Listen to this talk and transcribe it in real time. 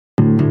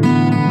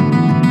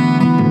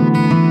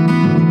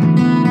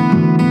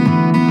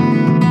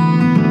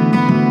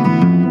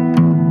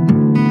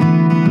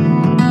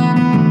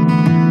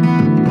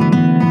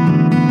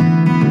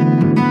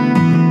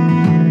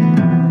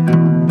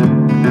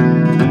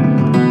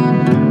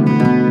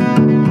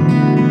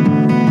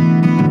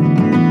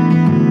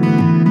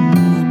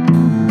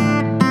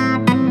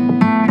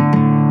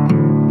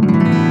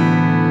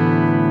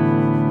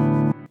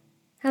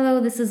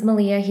is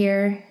Malia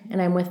here,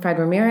 and I'm with Fred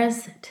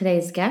Ramirez.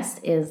 Today's guest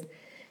is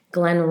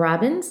Glenn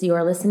Robbins. You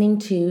are listening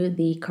to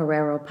the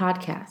Carrero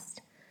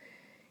Podcast.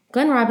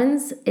 Glenn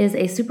Robbins is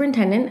a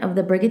superintendent of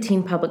the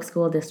Brigantine Public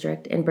School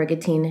District in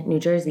Brigantine, New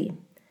Jersey.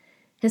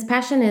 His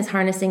passion is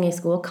harnessing a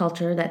school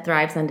culture that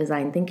thrives on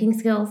design thinking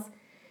skills,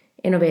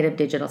 innovative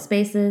digital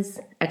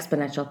spaces,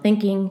 exponential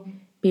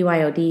thinking,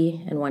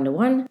 BYOD and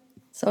one-to-one,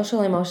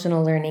 social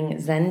emotional learning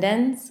Zen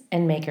dens,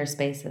 and maker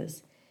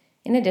spaces.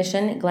 In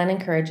addition, Glenn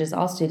encourages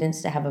all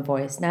students to have a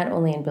voice not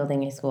only in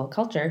building a school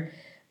culture,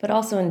 but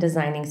also in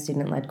designing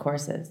student-led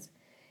courses.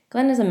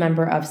 Glenn is a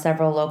member of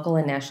several local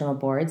and national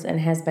boards and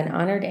has been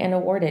honored and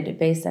awarded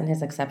based on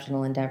his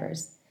exceptional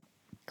endeavors.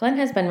 Glenn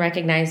has been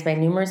recognized by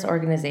numerous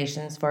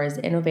organizations for his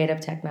innovative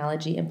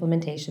technology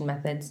implementation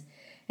methods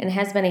and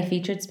has been a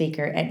featured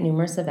speaker at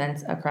numerous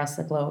events across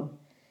the globe.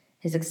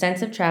 His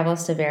extensive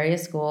travels to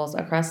various schools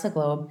across the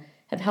globe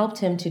have helped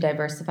him to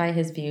diversify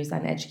his views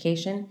on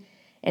education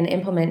and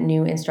implement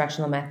new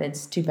instructional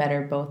methods to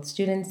better both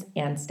students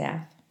and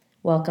staff.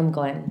 Welcome,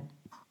 Glenn.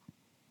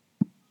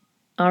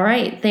 All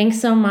right, thanks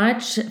so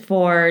much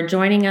for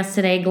joining us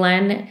today,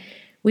 Glenn.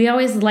 We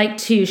always like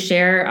to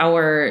share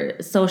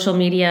our social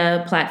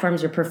media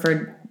platforms, your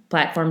preferred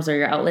platforms or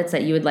your outlets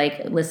that you would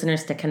like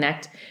listeners to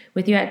connect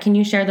with you at. Can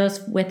you share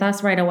those with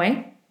us right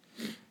away?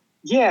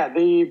 Yeah,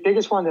 the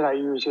biggest one that I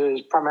use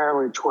is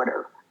primarily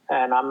Twitter.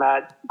 And I'm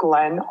at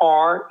Glenn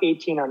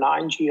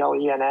R1809,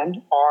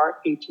 Glenn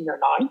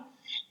R1809. You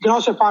can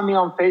also find me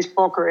on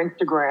Facebook or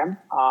Instagram,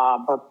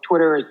 but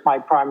Twitter is my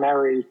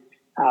primary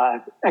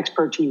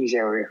expertise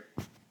area.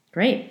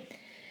 Great.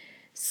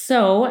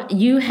 So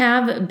you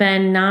have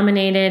been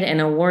nominated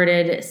and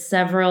awarded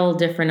several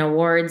different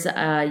awards.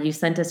 You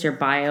sent us your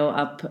bio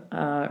up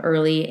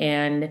early,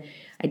 and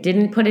I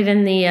didn't put it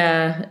in the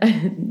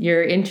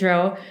your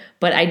intro,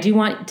 but I do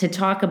want to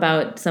talk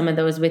about some of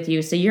those with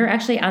you. So you're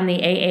actually on the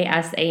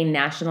AASA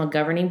National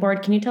Governing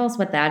Board. Can you tell us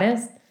what that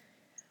is?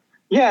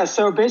 Yeah,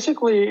 so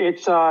basically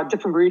it's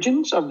different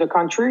regions of the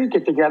country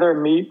get together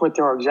and meet with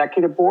their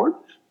executive board,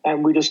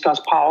 and we discuss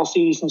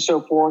policies and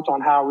so forth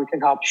on how we can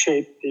help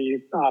shape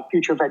the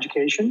future of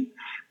education.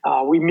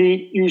 We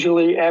meet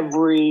usually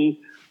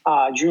every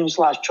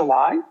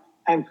June/July,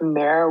 and from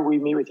there we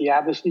meet with the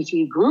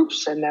advocacy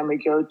groups, and then we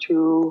go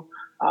to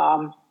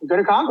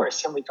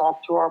Congress and we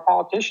talk to our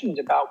politicians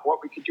about what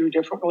we could do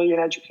differently in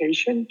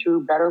education to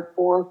better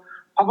for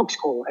public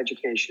school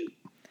education.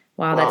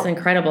 Wow, that's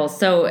incredible.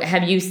 So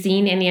have you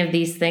seen any of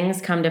these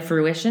things come to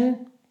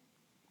fruition?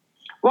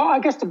 Well, I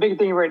guess the big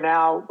thing right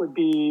now would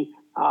be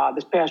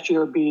this past year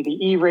would be the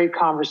E-rate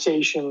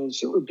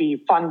conversations. It would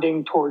be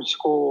funding towards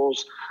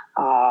schools.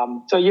 I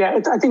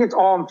think it's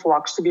all in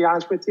flux, to be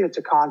honest with you. It's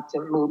a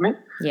constant movement.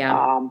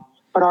 Yeah.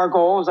 But our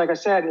goal is, like I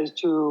said, is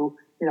to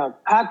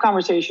have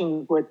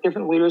conversations with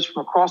different leaders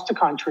from across the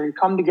country,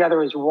 come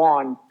together as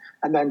one,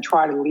 and then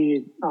try to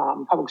lead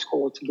public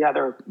school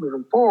together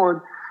moving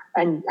forward.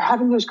 And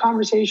having those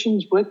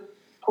conversations with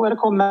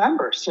political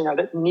members,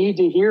 that need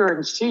to hear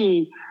and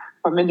see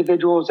from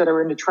individuals that are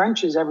in the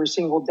trenches every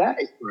single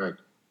day. Right.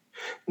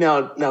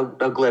 Now,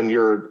 Glenn,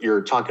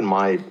 you're talking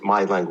my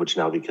language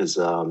now because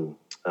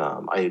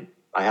I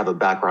have a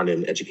background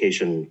in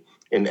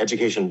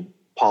education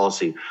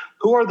policy.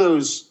 Who are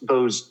those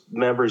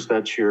members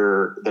that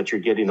you're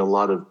getting a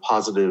lot of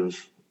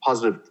positive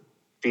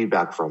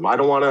feedback from? I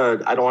don't want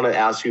to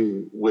ask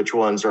you which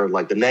ones are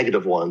like the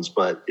negative ones,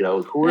 but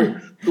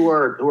who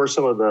are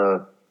some of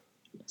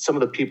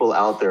the people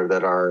out there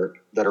that are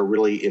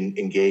really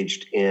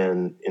engaged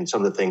in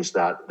some of the things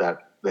that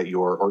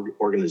your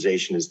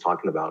organization is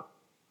talking about?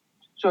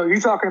 So are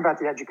you talking about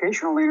the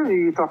educational leaders, or are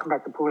you talking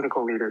about the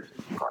political leaders?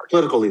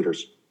 Political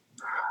leaders.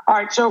 All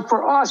right. So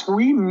for us,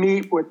 we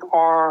meet with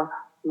our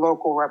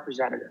local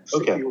representatives,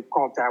 if you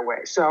call it that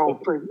way.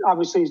 So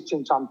obviously,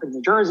 since I'm in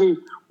New Jersey,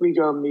 we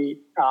go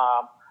meet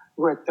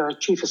with their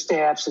chief of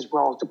staffs as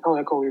well as the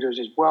political leaders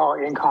as well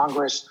in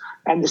Congress.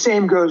 And the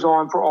same goes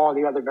on for all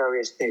the other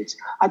various states.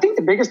 I think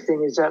the biggest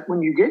thing is that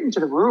when you get into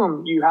the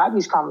room, you have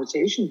these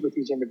conversations with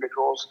these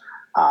individuals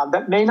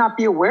that may not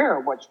be aware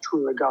of what's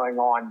truly going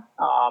on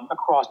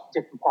across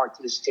different parts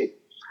of the state.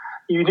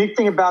 The unique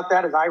thing about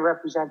that is I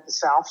represent the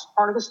South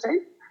part of the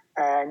state.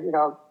 And,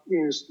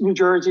 New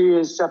Jersey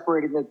is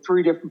separated into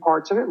three different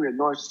parts of it. We have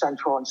North,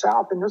 Central, and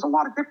South, and there's a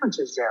lot of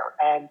differences there.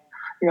 And,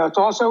 it's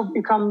also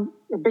become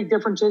big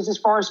differences as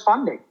far as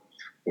funding.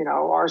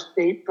 Our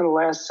state for the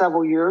last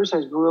several years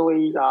has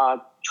really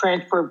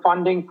transferred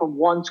funding from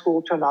one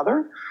school to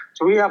another.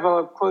 So we have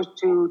close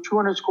to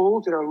 200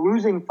 schools that are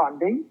losing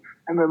funding,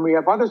 and then we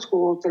have other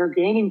schools that are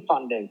gaining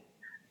funding.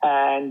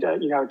 And,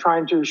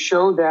 trying to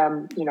show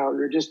them,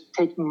 you're just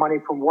taking money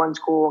from one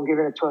school and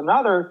giving it to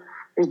another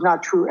is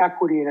not true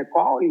equity and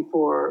equality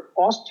for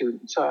all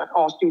students.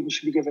 All students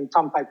should be given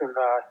some type of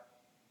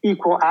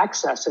equal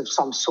access of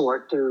some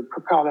sort to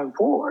propel them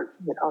forward.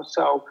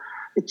 So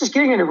it's just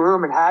getting in a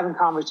room and having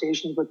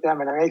conversations with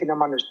them and making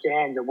them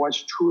understand that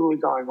what's truly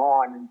going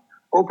on and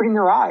opening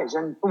their eyes.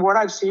 And from what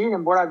I've seen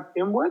and what I've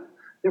been with,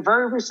 they're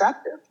very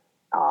receptive.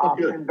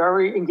 and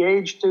very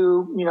engaged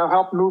to,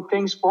 help move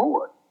things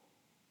forward.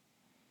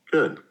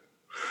 Good.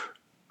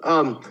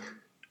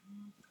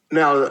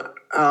 Now,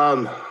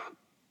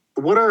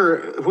 what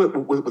are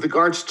with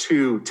regards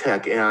to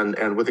tech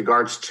and with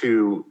regards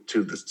to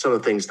some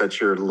of the things that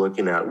you're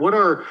looking at? What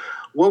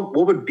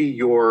would be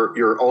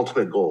your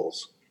ultimate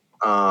goals?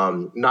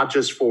 Not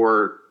just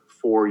for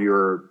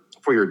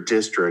your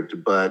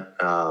district, but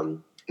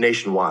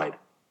nationwide.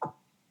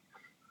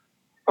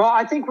 Well,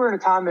 I think we're in a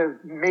time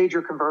of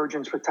major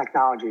convergence with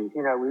technology.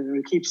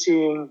 We keep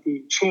seeing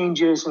the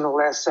changes in the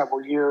last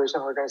several years,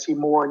 and we're going to see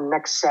more in the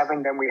next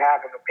 7 than we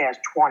have in the past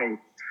 20.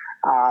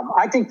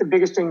 I think the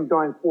biggest thing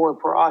going forward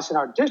for us in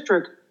our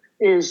district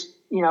is,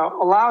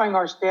 allowing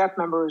our staff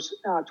members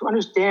to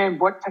understand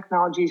what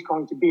technology is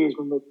going to be as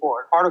we move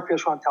forward.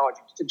 Artificial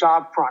intelligence, the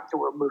job front that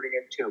we're moving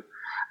into.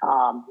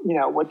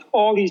 With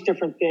all these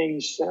different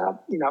things,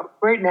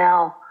 right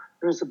now,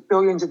 there's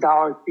billions of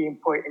dollars being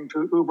put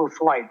into Uber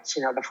flights,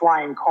 the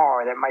flying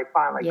car that might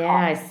finally come. Yeah,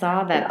 I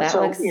saw that. That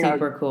looks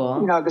super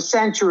cool. The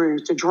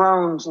Centuries, the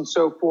drones and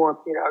so forth.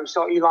 I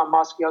saw Elon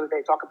Musk the other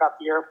day talk about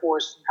the Air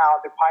Force and how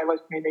the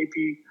pilots may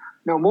be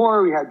no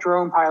more. We have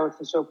drone pilots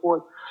and so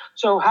forth.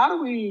 So how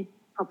do we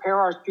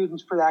prepare our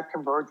students for that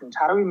convergence?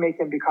 How do we make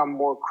them become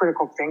more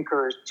critical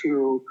thinkers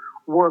to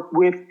work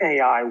with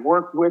AI,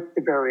 work with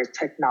the various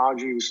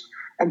technologies,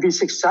 and be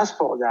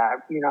successful at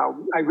that?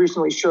 I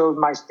recently showed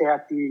my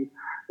staff the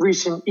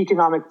recent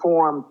economic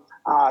forum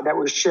that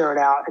was shared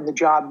out and the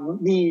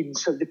job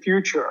needs of the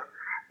future.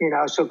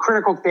 So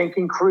critical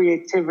thinking,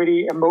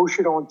 creativity,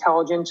 emotional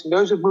intelligence, and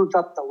those have moved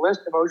up the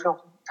list.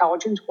 Emotional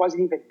intelligence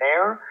wasn't even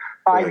there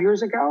 5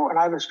 years ago, and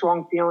I have a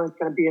strong feeling it's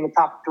going to be in the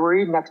top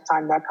 3 next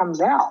time that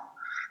comes out.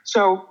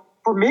 So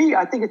for me,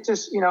 I think it's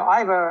just,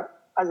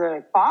 as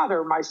a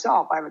father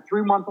myself, I have a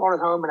 3-month-old at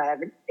home and I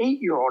have an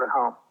 8-year-old at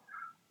home.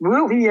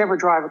 Will he ever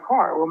drive a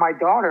car? Will my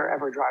daughter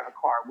ever drive a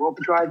car? Will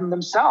they drive them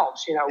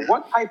themselves?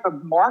 What type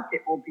of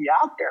market will be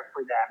out there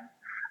for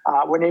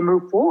them when they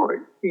move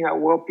forward?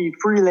 Will it be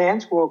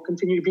freelance? Will it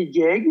continue to be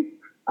gig?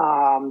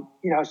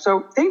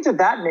 So things of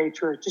that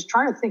nature, just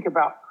trying to think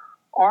about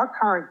our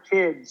current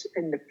kids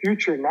and the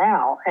future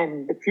now.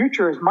 And the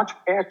future is much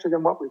faster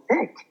than what we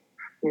think.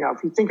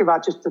 If you think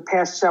about just the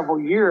past several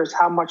years,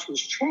 how much has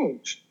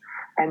changed.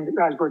 And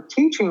as we're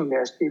teaching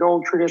this, the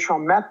old traditional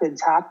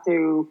methods have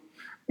to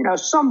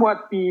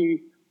somewhat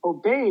be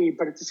obeyed,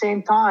 but at the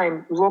same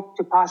time, look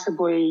to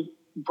possibly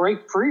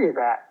break free of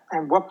that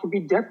and what could be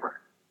different.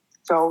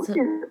 So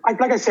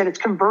like I said, it's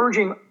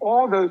converging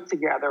all those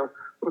together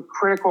with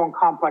critical and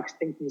complex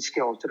thinking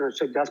skills that are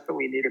so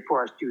desperately needed for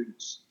our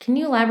students. Can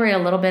you elaborate a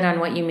little bit on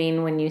what you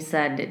mean when you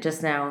said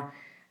just now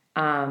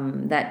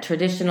that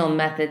traditional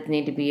methods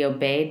need to be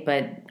obeyed,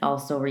 but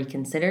also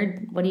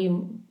reconsidered? What do you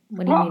mean?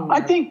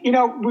 I think,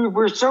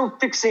 we're so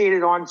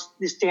fixated on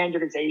the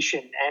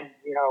standardization and,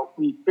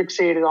 we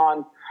fixated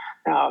on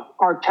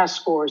our test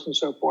scores and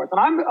so forth. And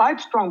I'm a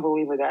strong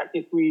believer that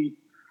if we,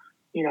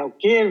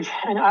 give,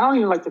 and I don't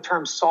even like the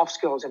term soft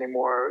skills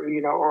anymore,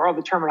 or all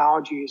the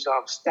terminologies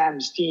of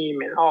STEM,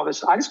 STEAM, and all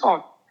this. I just call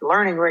it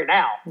learning right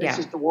now. This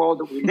is the world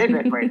that we live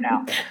in right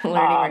now. Learning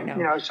right now.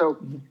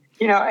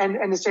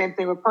 And the same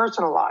thing with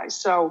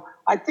personalized. So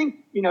I think,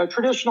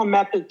 traditional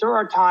methods, there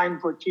are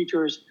times where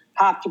teachers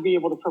have to be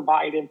able to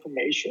provide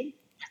information,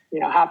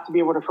 have to be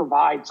able to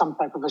provide some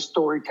type of a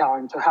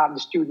storytelling to have the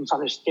students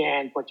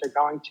understand what they're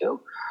going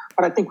to.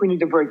 But I think we need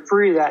to break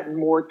free of that and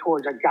more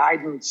towards a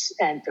guidance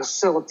and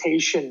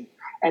facilitation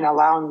and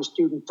allowing the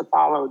students to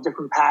follow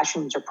different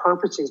passions or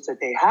purposes that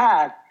they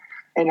have,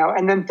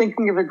 and then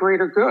thinking of the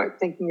greater good,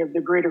 thinking of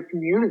the greater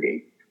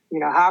community.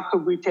 How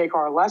could we take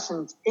our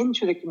lessons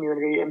into the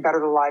community and better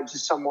the lives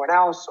of someone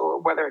else,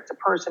 or whether it's a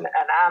person,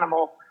 an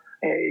animal,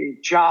 a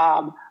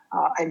job,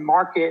 a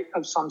market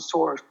of some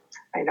sort,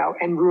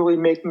 and really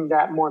making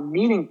that more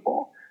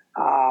meaningful.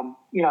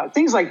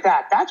 Things like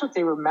that. That's what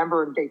they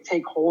remember and they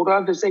take hold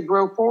of as they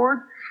grow forward.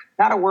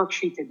 Not a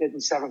worksheet they did in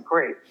 7th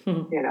grade.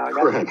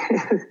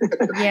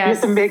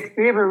 Yes.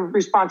 We have a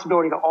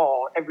responsibility to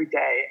all every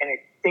day, and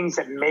things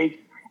that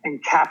make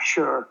and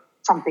capture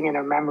something in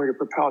their memory to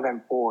propel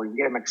them forward and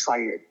get them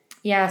excited.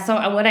 Yeah. So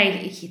what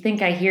I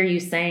think I hear you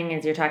saying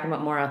is you're talking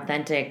about more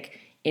authentic,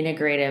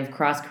 integrative,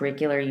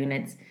 cross-curricular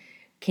units.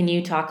 Can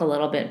you talk a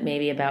little bit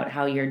maybe about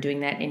how you're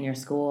doing that in your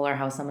school or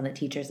how some of the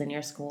teachers in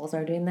your schools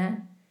are doing that?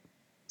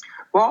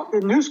 Well, the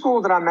new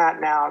school that I'm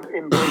at now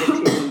in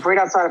Brigantine, right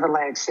outside of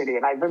Atlantic City,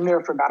 and I've been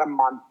there for about a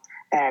month.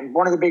 And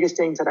one of the biggest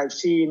things that I've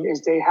seen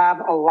is they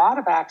have a lot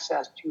of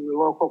access to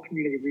local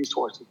community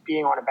resources,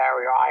 being on a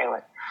barrier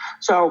island.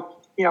 So,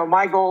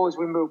 my goal as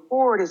we move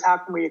forward is how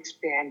can we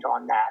expand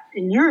on that?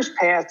 In years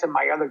past in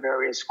my other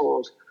various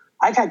schools,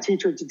 I've had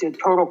teachers that did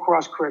total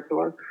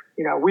cross-curricular.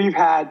 We've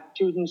had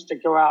students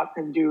that go out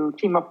and do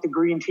team up the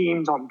green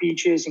teams on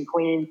beaches and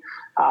clean.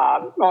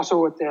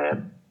 Also with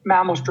the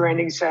Mammal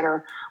Stranding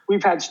Center,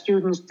 we've had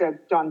students that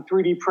have done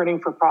 3D printing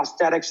for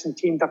prosthetics and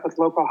teamed up with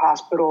local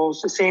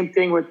hospitals. The same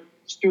thing with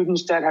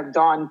students that have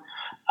done,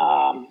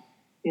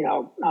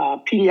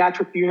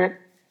 pediatric unit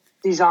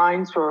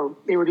designs, or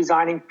they were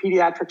designing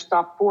pediatric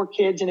stuff for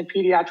kids in a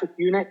pediatric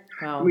unit.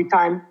 Wow.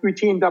 We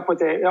teamed up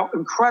with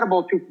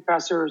incredible two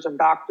professors and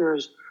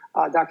doctors,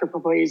 Dr.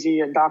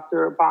 Pugliese and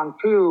Dr. Bon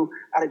Ku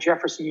out of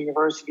Jefferson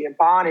University. And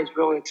Bon has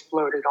really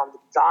exploded on the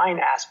design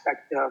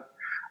aspect of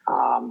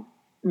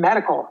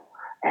medical.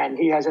 And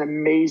he has an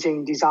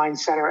amazing design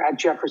center at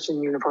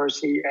Jefferson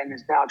University and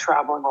is now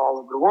traveling all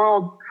over the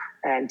world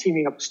and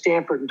teaming up with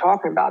Stanford and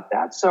talking about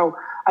that. So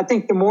I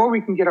think the more we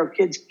can get our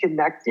kids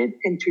connected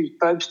into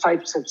those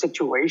types of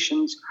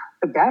situations,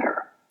 the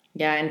better.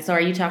 Yeah. And so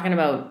are you talking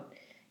about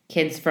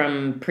kids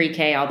from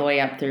pre-K all the way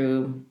up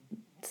through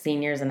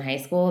seniors in high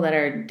school that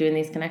are doing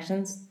these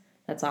connections?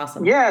 That's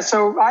awesome. Yeah.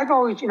 So I've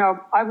always,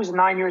 I was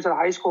 9 years out of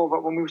high school,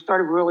 but when we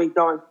started really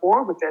going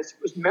forward with this,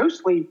 it was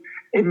mostly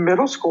in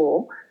middle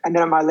school. And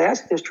then in my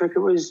last district, it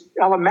was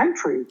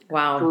elementary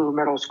through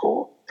middle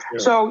school. Yeah.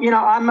 So,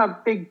 I'm a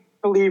big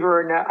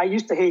believer in that. I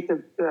used to hate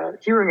the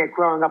hearing it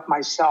growing up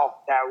myself.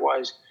 That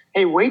was,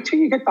 hey, wait till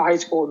you get to high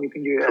school and you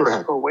can do this.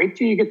 Correct. Or wait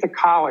till you get to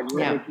college and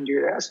then you can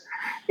do this.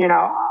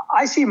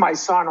 I see my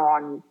son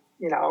on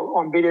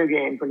video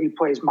games when he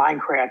plays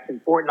Minecraft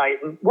and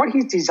Fortnite, and what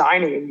he's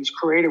designing in these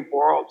creative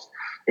worlds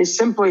is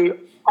simply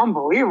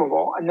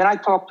unbelievable. And then I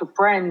talk to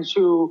friends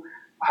who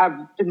have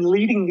been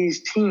leading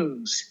these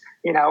teams,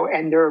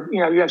 and they're,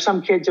 you have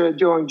some kids that are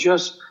doing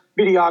just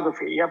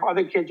videography. You have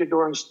other kids that are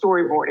doing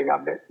storyboarding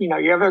of it.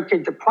 You have other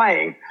kids that are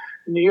playing,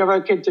 and you have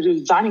other kids that are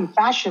designing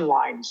fashion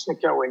lines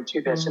that go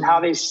into this and how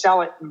they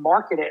sell it and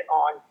market it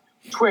on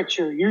Twitch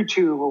or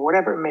YouTube or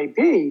whatever it may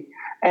be.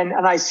 And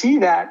I see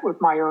that with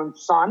my own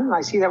son, and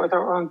I see that with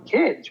our own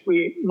kids.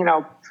 We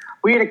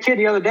had a kid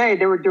the other day,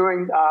 they were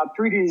doing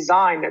 3D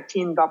design that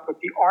teamed up with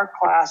the art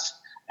class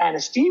and a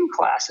STEAM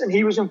class, and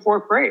he was in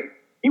 4th grade.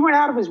 He went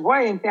out of his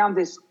way and found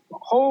this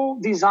whole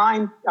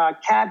design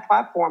CAD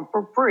platform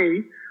for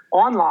free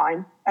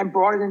online and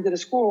brought it into the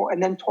school,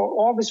 and then taught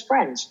all of his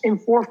friends in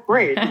 4th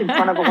grade in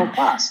front of a whole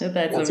class.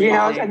 That's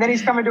amazing. And then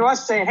he's coming to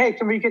us saying, hey,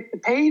 can we get the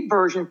paid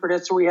version for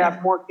this so we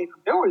have more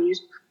capabilities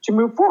to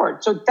move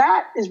forward? So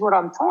that is what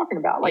I'm talking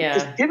about.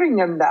 Just giving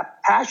them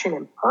that passion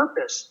and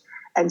purpose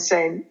and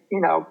saying,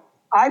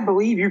 I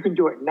believe you can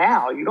do it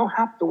now. You don't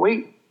have to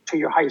wait till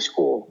your high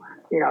school.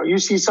 You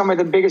see some of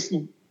the biggest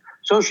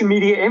social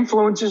media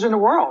influencers in the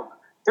world.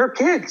 They're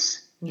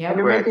kids. And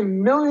they're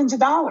making millions of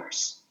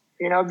dollars.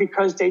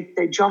 Because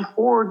they jumped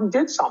forward and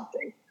did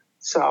something.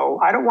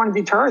 So I don't want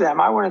to deter them.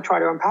 I want to try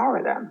to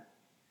empower them.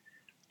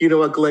 You know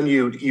what, Glenn,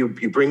 you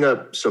bring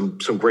up some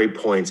great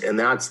points, and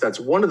that's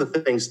one of the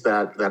things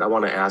that I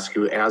want to ask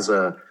you as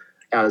a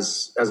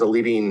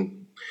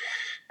leading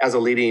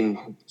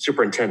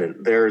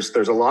superintendent. There's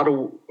a lot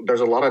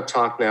of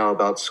talk now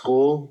about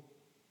school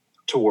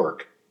to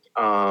work.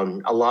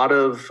 There's a lot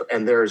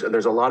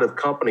of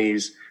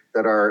companies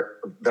that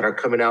are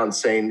coming out and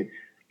saying,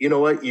 you know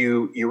what,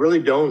 you really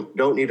don't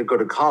need to go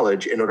to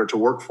college in order to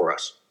work for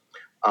us.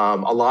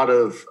 And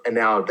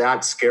now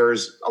that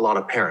scares a lot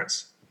of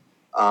parents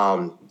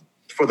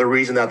for the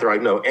reason that they're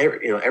like, no,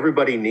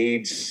 everybody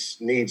needs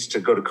to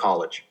go to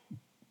college.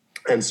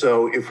 And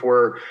so if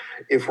we're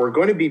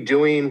going to be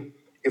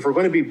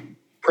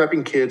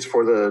prepping kids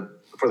for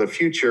the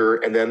future,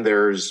 and then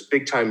there's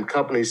big time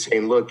companies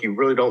saying, look, you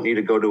really don't need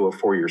to go to a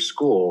 4-year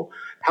school.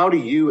 How do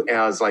you,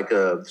 as like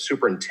a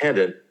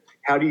superintendent,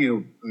 how do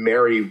you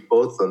marry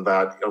both of them?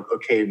 That,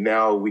 okay,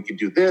 now we could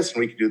do this and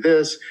we could do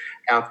this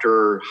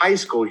after high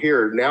school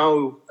here.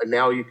 Now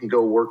you can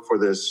go work for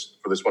this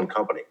one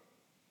company.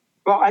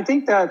 Well, I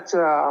think that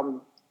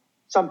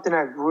something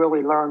I've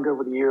really learned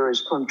over the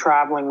years from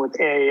traveling with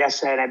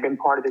AASA, and I've been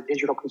part of the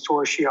digital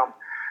consortium,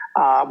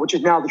 which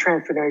is now the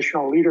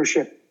Transformational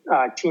Leadership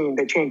team.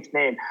 They changed the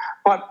name.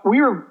 But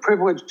we were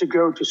privileged to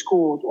go to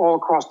schools all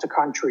across the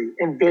country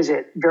and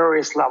visit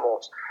various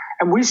levels.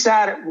 And we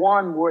sat at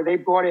one where they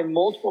brought in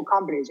multiple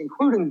companies,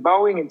 including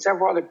Boeing and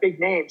several other big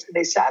names. And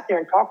they sat there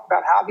and talked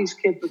about how these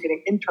kids were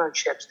getting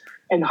internships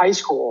in high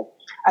school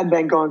and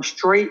then going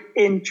straight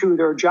into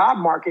their job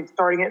market,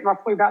 starting at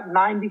roughly about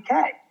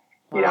 $90K.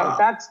 Wow.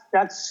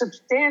 That's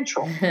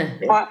substantial.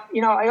 But,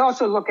 I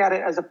also look at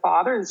it as a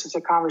father. This is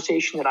a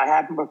conversation that I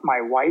have with my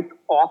wife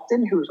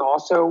often, who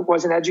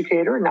was an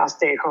educator and now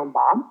stay-at-home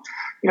mom.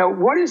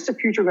 What is the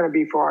future going to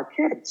be for our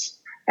kids?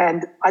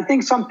 And I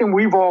think something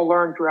we've all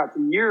learned throughout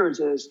the years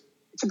is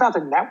it's about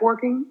the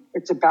networking,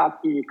 it's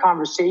about the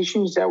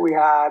conversations that we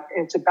have,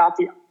 and it's about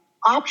the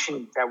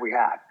options that we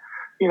have.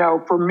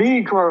 For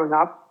me growing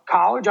up,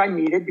 college I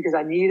needed because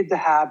I needed to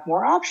have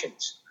more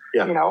options.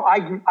 Yeah.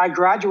 I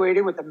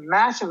graduated with a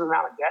massive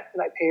amount of debt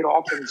that I paid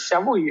off in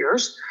several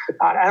years,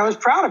 and I was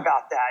proud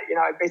about that.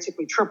 I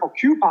basically triple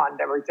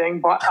couponed everything,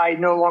 but I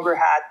no longer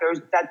had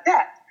that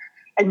debt.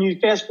 And you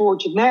fast forward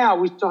to now,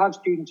 we still have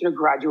students that are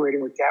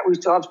graduating with debt. We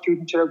still have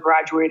students that are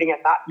graduating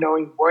and not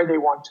knowing where they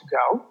want to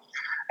go.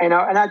 And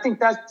I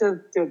think that's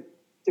the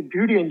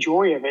beauty and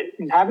joy of it.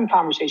 And having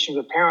conversations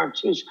with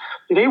parents is,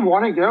 do they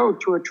want to go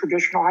to a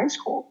traditional high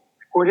school?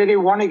 Or do they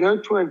want to go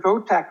to a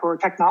VOTEC or a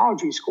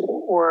technology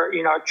school or,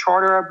 a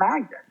charter of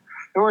Magnet?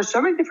 There are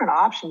so many different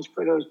options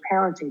for those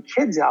parents and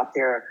kids out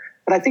there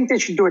but I think they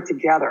should do it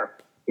together,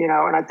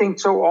 and I think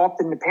so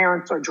often the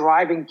parents are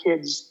driving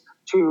kids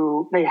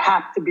they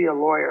have to be a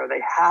lawyer,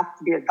 they have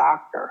to be a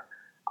doctor.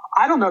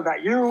 I don't know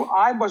about you.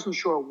 I wasn't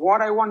sure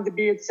what I wanted to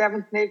be at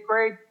 7th and 8th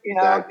grade.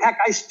 Exactly. Heck,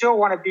 I still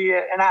want to be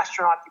an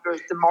astronaut that goes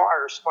to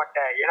Mars one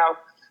day,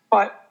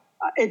 But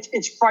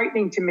it's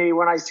frightening to me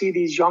when I see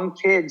these young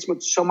kids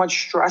with so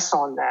much stress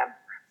on them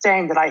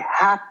saying that I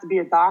have to be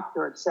a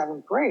doctor at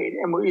 7th grade.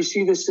 And you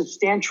see this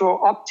substantial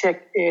uptick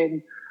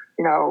in,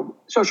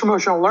 social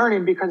emotional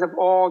learning because of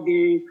all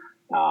the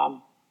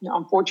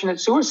unfortunate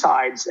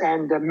suicides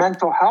and the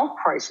mental health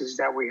crisis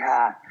that we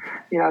have.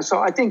 So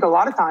I think a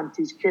lot of times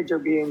these kids are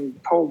being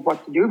told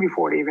what to do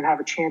before they even have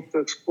a chance to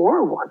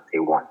explore what they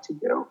want to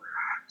do.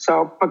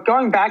 So, but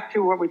going back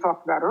to what we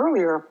talked about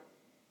earlier,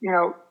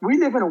 we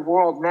live in a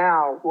world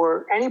now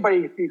where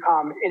anybody can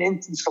become an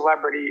instant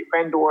celebrity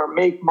and or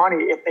make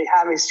money if they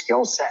have a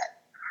skill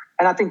set.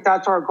 And I think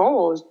that's our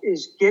goal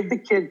is give the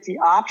kids the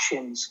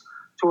options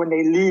so when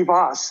they leave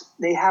us,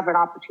 they have an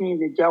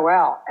opportunity to go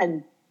out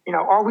and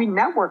are we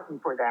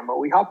networking for them? Are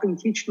we helping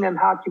teaching them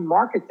how to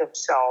market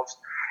themselves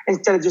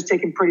instead of just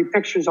taking pretty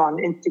pictures on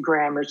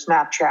Instagram or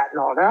Snapchat and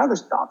all that other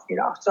stuff,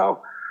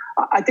 So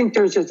I think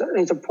there's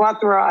a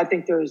plethora. I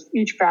think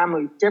each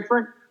family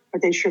different,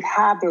 but they should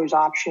have those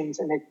options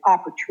and the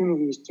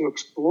opportunities to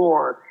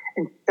explore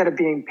instead of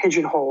being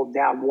pigeonholed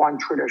down one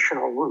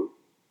traditional route.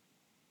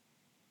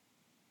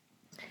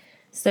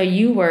 So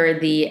you were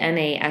the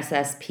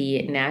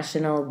NASSP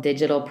National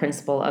Digital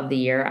Principal of the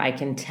Year. I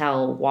can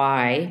tell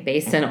why,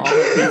 based on all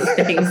of these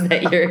things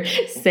that you're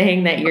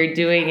saying that you're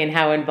doing and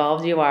how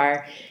involved you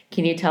are.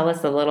 Can you tell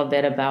us a little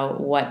bit about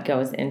what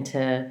goes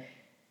into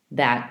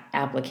that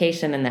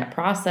application and that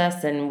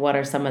process, and what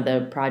are some of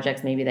the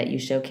projects maybe that you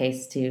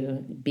showcase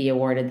to be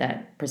awarded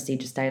that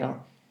prestigious title?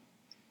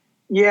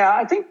 Yeah,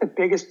 I think the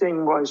biggest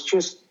thing was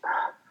just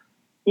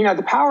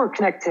the power of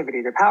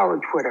connectivity, the power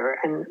of Twitter.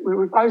 And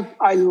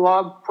I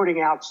love putting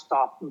out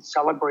stuff and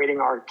celebrating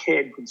our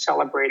kids and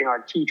celebrating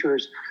our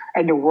teachers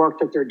and the work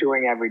that they're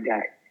doing every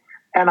day.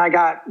 And I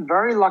got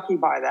very lucky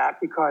by that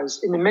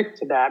because in the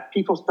mix of that,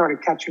 people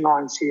started catching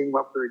on and seeing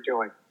what we were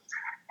doing.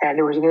 And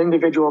there was an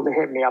individual that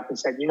hit me up and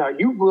said,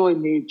 you really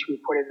need to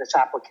put in this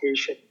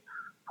application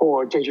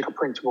for digital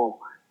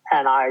principal.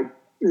 And I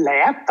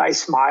laughed, I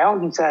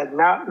smiled and said,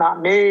 no,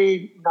 not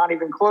me, not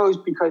even close,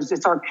 because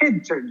it's our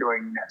kids that are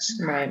doing this.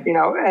 Right.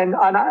 And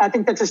I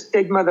think that's a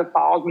stigma that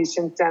follows me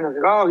since then.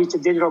 Of, he's a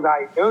digital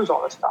guy, he knows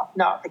all this stuff.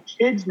 No, the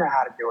kids know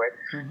how to do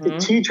it. Mm-hmm. The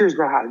teachers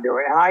know how to do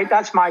it. And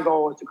that's my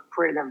goal, is to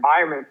create an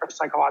environment for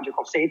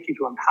psychological safety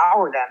to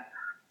empower them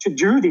to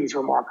do these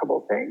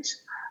remarkable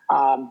things.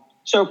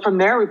 So from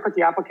there, we put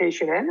the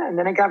application in, and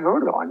then it got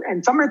voted on.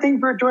 And some of the things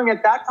we were doing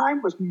at that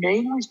time was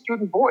mainly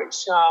student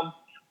voice.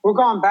 We're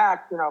going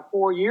back,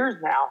 4 years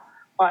now.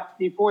 But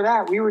before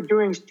that, we were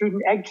doing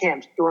student ed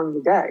camps during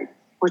the day,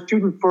 where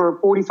students for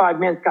 45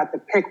 minutes got to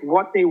pick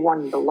what they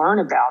wanted to learn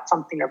about,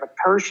 something of a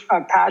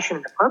passion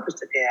and a purpose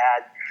that they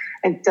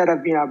had, instead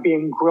of,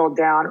 being grilled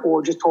down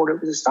or just told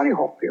it was a study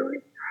hall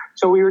period.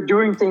 So we were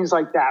doing things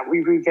like that.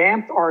 We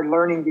revamped our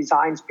learning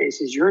design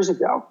spaces years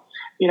ago.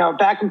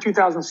 Back in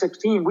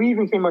 2016, we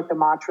even came up with the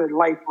mantra,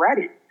 Life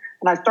Ready.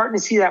 And I'm starting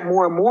to see that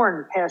more and more in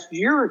the past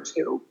year or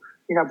two.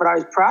 But I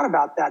was proud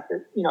about that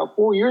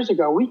 4 years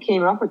ago, we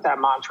came up with that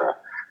mantra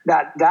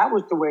that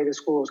was the way the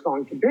school was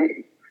going to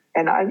be.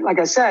 And like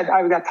I said,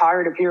 I got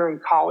tired of hearing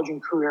college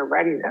and career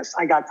readiness.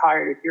 I got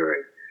tired of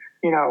hearing,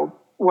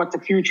 what the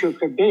future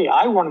could be.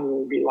 I wanted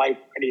it to be life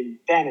ready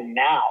then and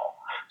now.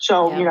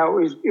 So,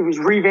 it was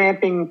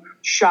revamping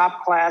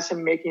shop class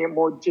and making it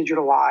more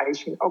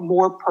digitalized,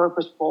 more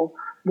purposeful,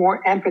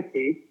 more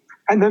empathy.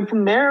 And then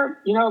from there,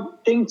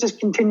 things just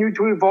continued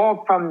to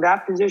evolve from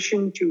that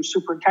position to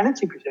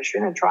superintendency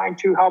position and trying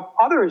to help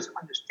others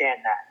understand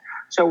that.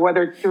 So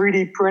whether it's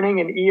 3D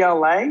printing and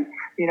ELA,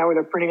 where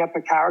they're printing up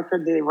a character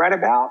that they read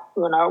about,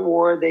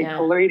 or they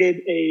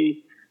created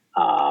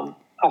a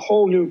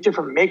whole new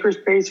different maker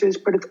spaces,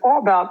 but it's all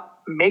about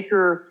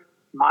maker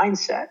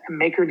mindset and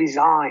maker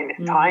design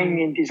and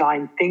tying in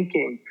design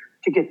thinking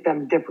to get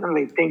them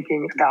differently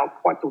thinking about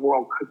what the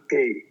world could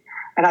be.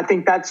 And I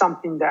think that's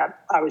something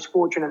that I was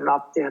fortunate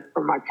enough to,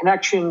 for my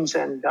connections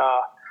and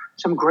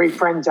some great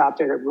friends out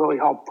there that really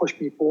helped push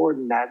me forward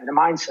in the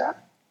mindset.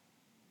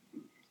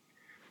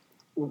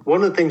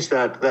 One of the things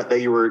that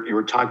you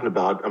were talking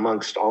about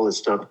amongst all this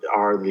stuff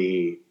are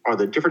the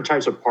different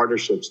types of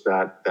partnerships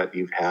that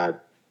you've had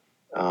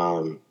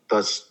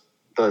thus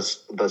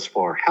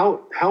far.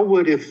 How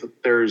would, if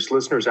there's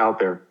listeners out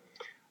there,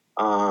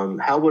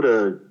 how would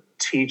a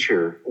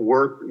teacher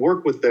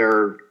work with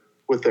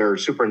their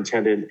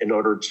superintendent in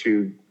order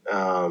to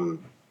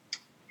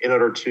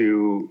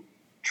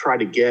try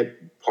to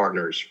get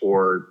partners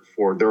for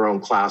their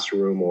own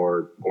classroom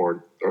or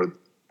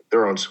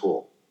their own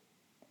school?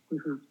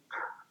 Mm-hmm.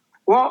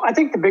 Well, I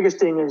think the biggest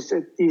thing is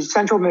that the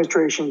central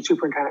administration,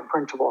 superintendent,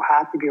 principal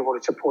have to be able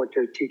to support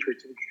their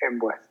teachers to begin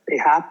with. They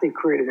have to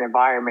create an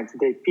environment that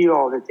they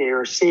feel that they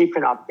are safe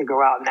enough to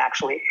go out and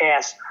actually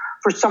ask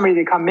for somebody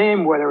to come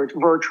in, whether it's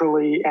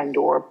virtually and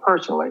or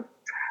personally.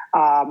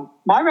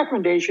 My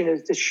recommendation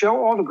is to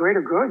show all the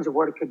greater goods of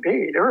what it could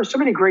be. There are so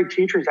many great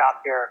teachers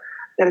out there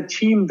that have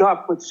teamed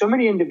up with so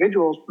many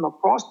individuals from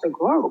across the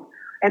globe.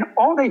 And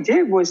all they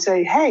did was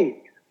say,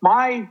 hey,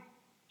 my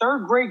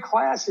third grade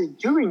class is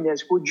doing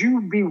this. Would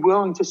you be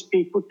willing to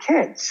speak with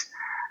kids?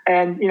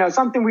 And,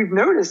 something we've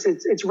noticed,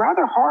 it's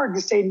rather hard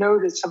to say no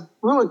to some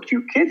really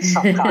cute kids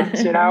sometimes,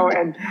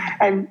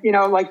 and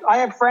like I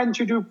have friends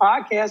who do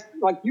podcasts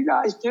like you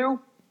guys do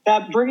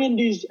that bring in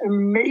these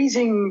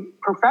amazing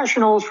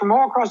professionals from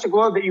all across the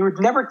globe that you would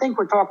never think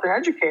would talk to an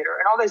educator.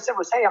 And all they said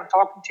was, hey,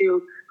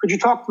 could you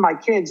talk to my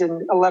kids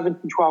in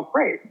 11th and 12th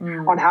grade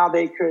on how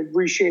they could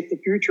reshape the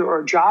future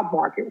or job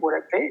market would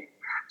it be?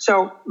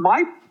 So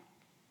my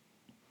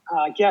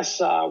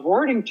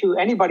wording to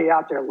anybody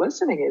out there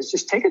listening is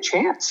just take a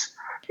chance,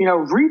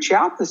 reach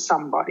out to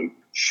somebody,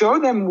 show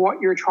them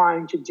what you're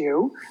trying to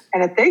do.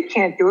 And if they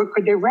can't do it,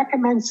 could they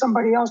recommend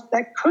somebody else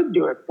that could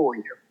do it for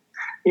you?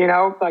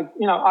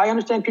 I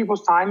understand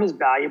people's time is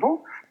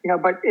valuable,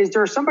 but is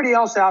there somebody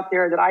else out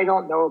there that I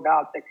don't know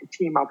about that could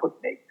team up with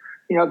me?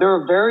 There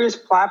are various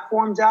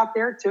platforms out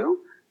there too.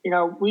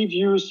 We've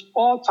used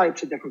all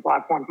types of different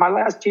platforms. My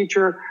last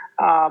teacher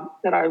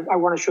that I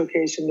want to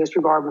showcase in this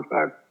regard with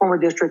a former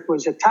district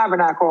was at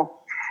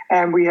Tabernacle,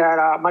 and we had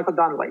Michael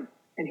Dunley,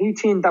 and he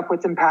teamed up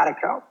with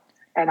Empatico.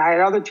 And I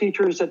had other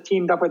teachers that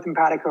teamed up with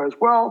Empatico as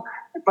well.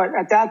 But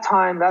at that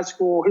time, that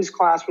school, his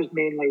class was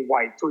mainly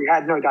white, so we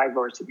had no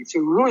diversity. So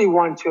we really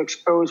wanted to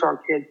expose our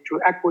kids to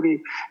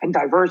equity and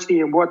diversity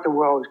and what the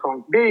world is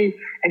going to be.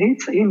 And he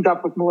teamed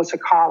up with Melissa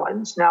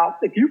Collins. Now,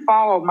 if you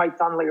follow Mike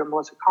Dunley or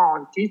Melissa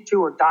Collins, these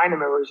two are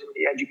dynamos in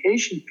the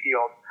education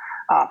field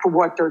for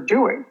what they're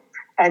doing.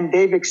 And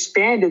they've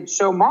expanded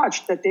so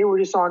much that they were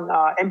just on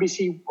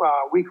NBC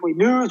Weekly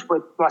News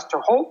with Lester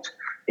Holt,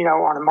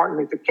 on Martin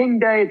Luther King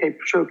Day. They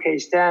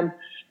showcased them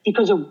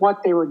because of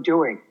what they were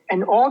doing.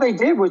 And all they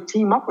did was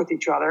team up with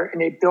each other,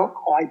 and they built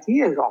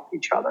ideas off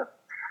each other.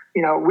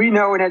 We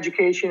know in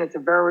education it's a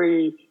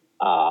very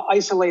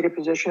isolated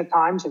position at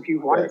times if you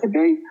want it to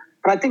be.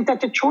 But I think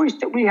that's a choice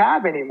that we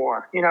have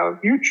anymore.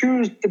 If you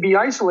choose to be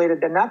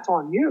isolated, then that's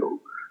on you.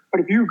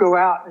 But if you go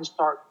out and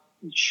start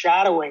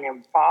shadowing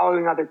and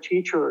following other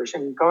teachers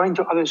and going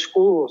to other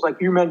schools, like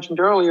you mentioned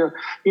earlier,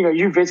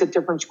 you visit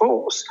different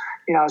schools,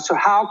 so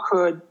how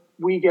could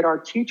we get our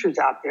teachers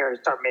out there and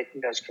start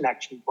making those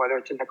connections, whether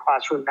it's in the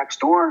classroom next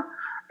door,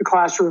 the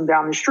classroom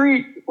down the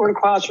street, or the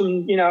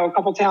classroom, a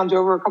couple towns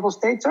over, a couple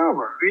states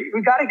over.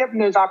 We got to give them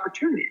those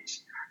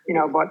opportunities,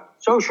 but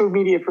social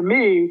media for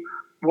me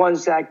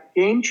was that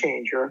game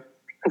changer,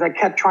 because I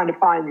kept trying to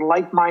find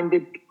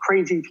like-minded,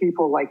 crazy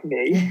people like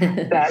me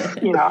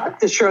that,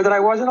 to show that I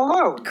wasn't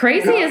alone.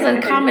 Crazy is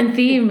a common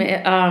theme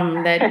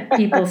that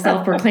people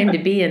self-proclaim to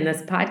be in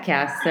this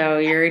podcast, so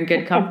you're in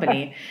good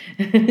company.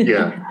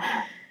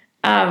 Yeah.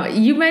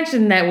 You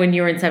mentioned that when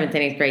you were in 7th and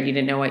 8th grade, you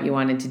didn't know what you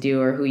wanted to do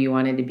or who you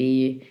wanted to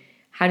be.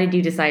 How did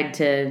you decide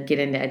to get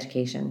into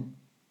education?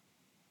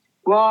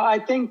 Well, I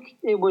think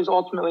it was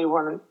ultimately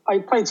when I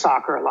played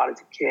soccer a lot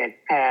as a kid,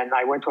 and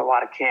I went to a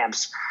lot of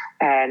camps.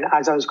 And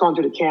as I was going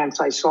through the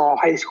camps, I saw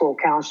high school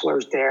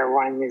counselors there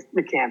running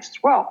the camps as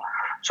well.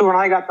 So when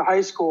I got to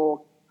high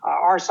school,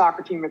 our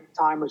soccer team at the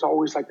time was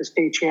always like the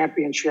state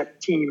championship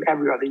team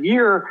every other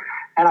year.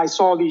 And I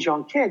saw these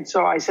young kids.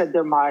 So I said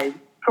to my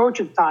coach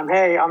at the time,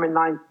 hey, I'm in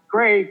 9th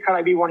grade. Could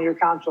I be one of your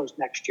counselors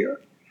next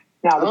year?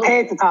 Now, the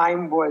pay at the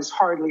time was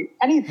hardly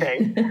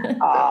anything,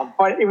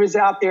 but it was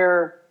out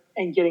there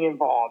and getting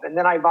involved. And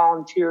then I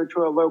volunteered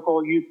to a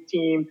local youth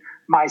team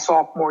my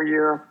sophomore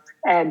year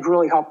and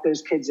really helped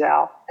those kids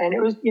out. And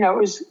it was,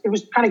 it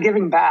was kind of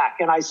giving back.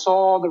 And I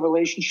saw the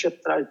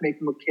relationship that I was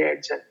making with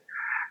kids. And,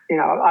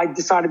 I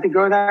decided to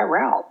go that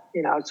route,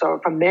 So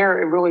from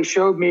there, it really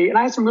showed me, and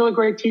I had some really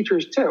great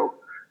teachers too,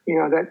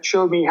 that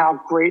showed me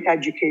how great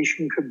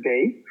education could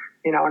be,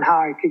 and how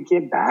I could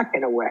give back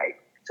in a way.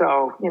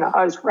 So,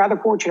 I was rather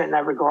fortunate in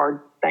that regard,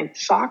 thanks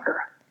to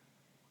soccer.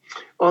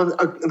 Well,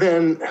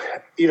 then,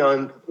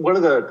 and one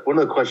of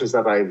the questions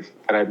that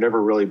I've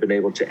never really been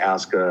able to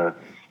ask a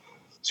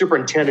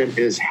superintendent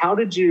is how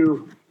did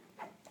you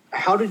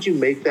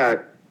make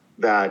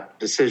that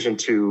decision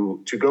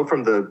to go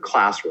from the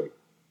classroom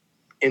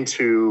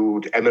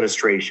into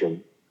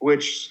administration,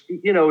 which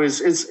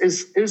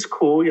is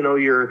cool.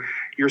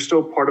 You're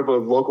still part of a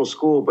local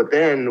school, but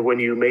then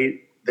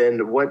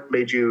what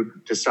made you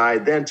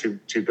decide then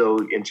to go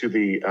into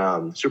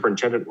the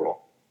superintendent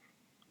role?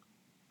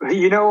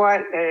 You know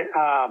what?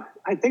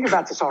 I think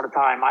about this all the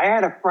time. I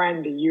had a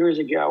friend years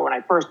ago when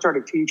I first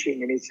started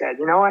teaching, and he said,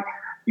 you know what?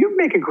 You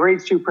make a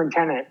great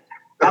superintendent.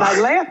 And I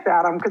laughed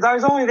at him because I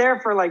was only there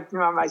for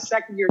my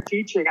second year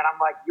teaching. And I'm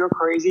like, you're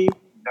crazy?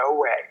 No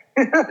way.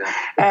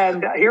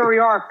 And here we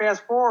are,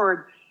 fast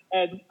forward,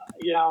 and,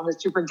 I'm the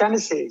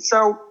superintendency.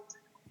 So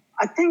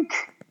I think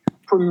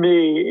for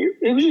me,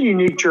 it was a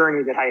unique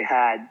journey that I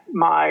had.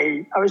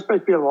 I was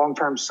supposed to be a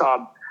long-term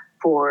sub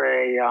for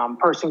a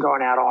person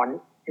going out on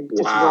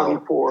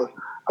disability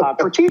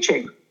for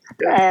teaching.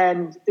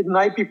 And the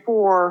night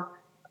before,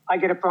 I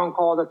get a phone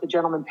call that the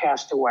gentleman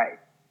passed away.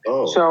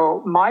 Oh.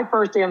 So my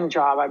first day on the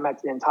job, I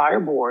met the entire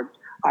board.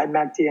 I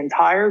met the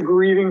entire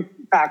grieving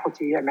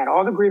faculty. I met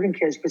all the grieving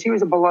kids because he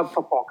was a beloved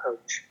football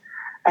coach.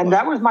 And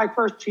that was my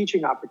first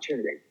teaching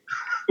opportunity,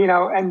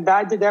 and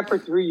I did that for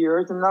 3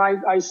 years. And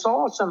then I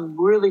saw some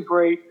really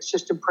great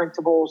assistant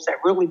principals that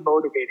really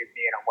motivated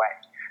me in a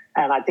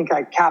way. And I think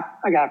I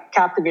got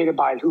captivated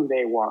by who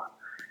they were.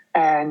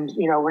 And,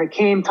 when it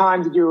came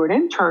time to do an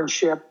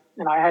internship,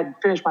 and I had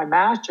finished my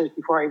master's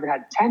before I even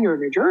had tenure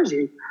in New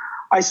Jersey,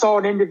 I saw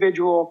an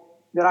individual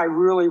that I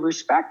really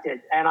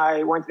respected. And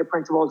I went to the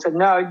principal and said,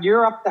 no,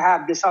 you're up to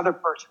have this other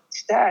person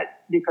instead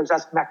because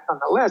that's next on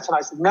the list. And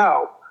I said,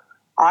 no,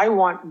 I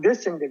want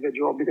this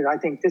individual because I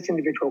think this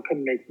individual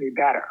can make me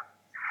better.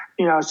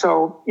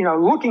 So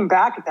looking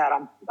back at that,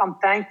 I'm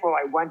thankful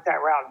I went that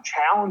route and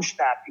challenged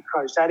that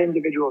because that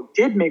individual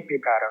did make me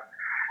better.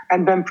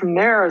 And then from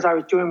there, as I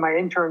was doing my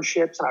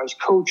internships and I was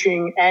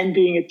coaching and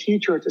being a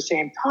teacher at the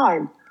same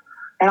time,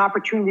 an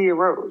opportunity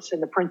arose.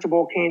 And the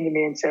principal came to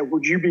me and said,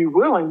 would you be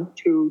willing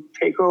to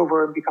take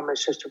over and become an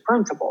assistant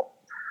principal?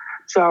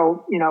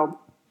 So,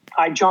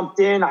 I jumped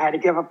in. I had to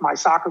give up my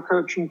soccer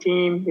coaching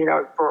team,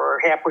 for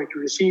halfway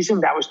through the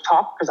season. That was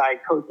tough because I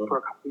coached for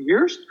a couple of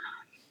years.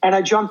 And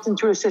I jumped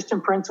into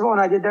assistant principal,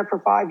 and I did that for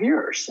 5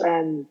 years.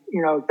 And,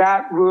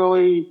 that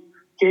really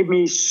gave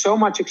me so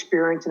much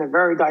experience in a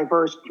very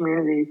diverse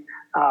community,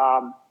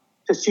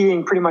 to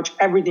seeing pretty much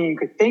everything you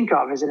could think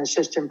of as an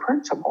assistant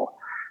principal.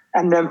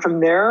 And then from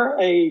there,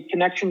 a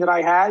connection that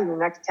I had in the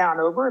next town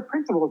over, a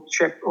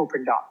principalship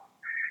opened up.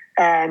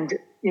 And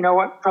you know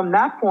what? From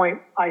that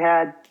point, I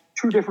had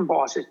two different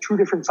bosses, two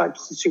different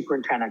types of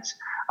superintendents.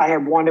 I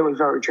had one that was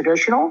very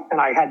traditional, and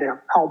I had to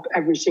help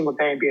every single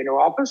day and be in their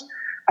office.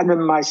 And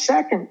then my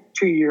second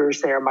 2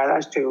 years there, my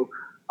last two,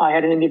 I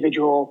had an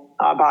individual,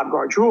 Bob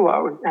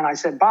Gargiulo, and I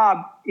said, Bob,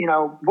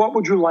 what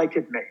would you like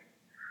of me?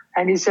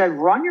 And he said,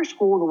 run your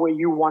school the way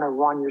you want to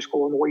run your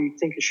school and the way you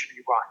think it should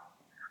be run.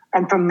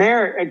 And from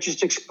there, it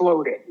just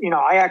exploded.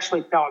 I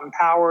actually felt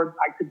empowered.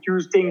 I could do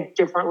things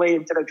differently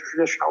instead of the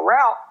traditional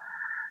route.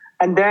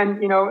 And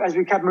then, as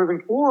we kept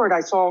moving forward, I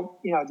saw,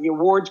 the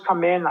awards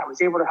come in. I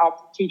was able to help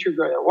the teacher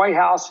go to the White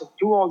House and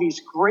do all these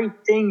great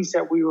things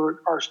that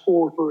our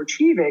schools were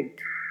achieving.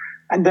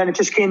 And then it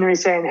just came to me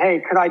saying,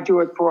 hey, could I do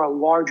it for a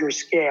larger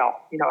scale?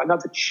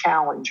 Another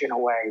challenge in a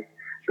way.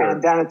 Sure.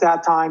 And then at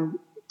that time,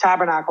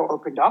 Tabernacle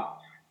opened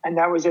up. And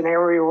that was an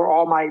area where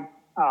all my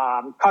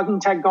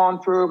cousins had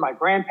gone through. My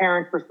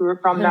grandparents were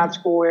from that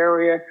school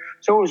area.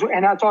 So it was,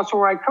 and that's also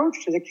where I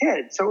coached as a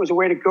kid. So it was a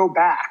way to go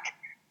back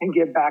and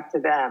give back to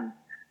them.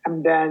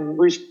 And then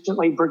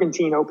recently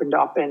Brigantine opened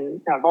up,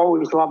 and I've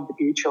always loved the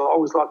beach. I've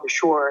always loved the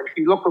shore. And if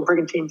you look where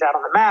Brigantine's out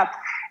on the map,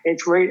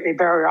 it's right at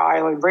Barrier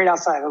Island, right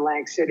outside of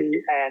Atlantic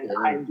City. And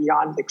I'm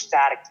beyond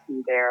ecstatic to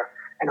be there,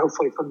 and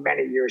hopefully for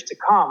many years to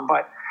come.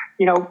 But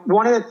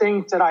one of the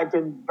things that I've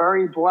been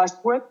very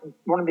blessed with,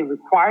 one of the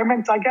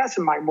requirements, I guess,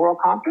 in my moral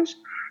compass,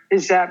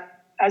 is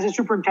that as a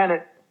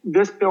superintendent,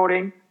 this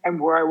building and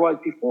where I was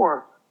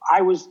before,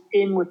 I was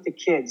in with the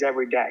kids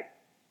every day.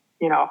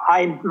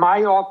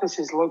 My office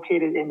is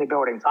located in the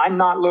buildings. I'm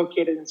not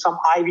located in some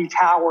ivy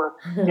tower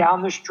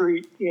down the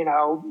street,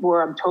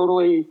 where I'm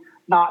totally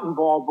not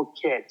involved with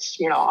kids.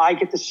 I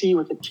get to see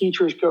what the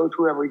teachers go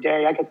through every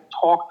day. I get to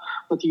talk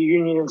with the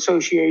union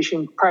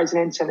association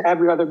presidents and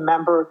every other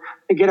member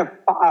to get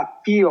a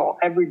feel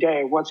every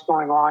day of what's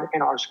going on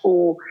in our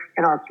school,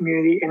 in our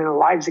community, and in the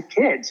lives of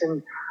kids.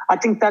 And I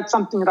think that's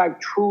something that I've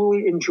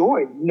truly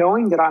enjoyed,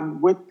 knowing that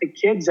I'm with the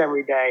kids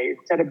every day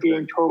instead of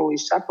being totally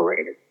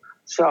separated.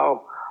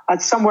 So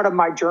that's somewhat of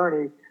my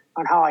journey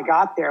on how I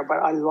got there, but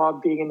I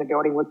love being in the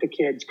building with the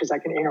kids because I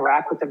can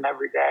interact with them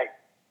every day.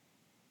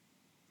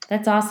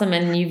 That's awesome.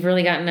 And you've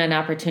really gotten an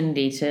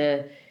opportunity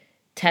to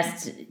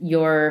test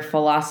your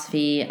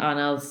philosophy on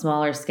a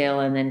smaller scale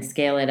and then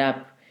scale it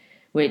up,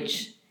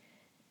 which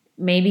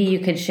maybe you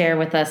could share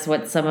with us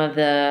what some of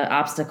the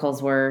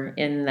obstacles were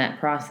in that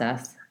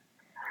process.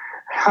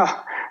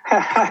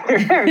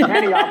 There are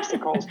many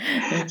obstacles.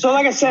 So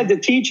like I said, the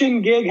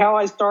teaching gig, how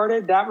I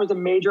started, that was a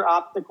major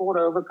obstacle to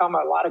overcome.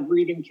 A lot of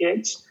grieving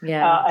kids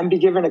and be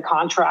given a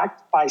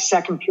contract by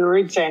second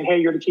period saying, hey,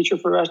 you're the teacher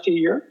for the rest of the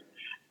year.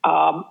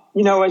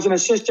 As an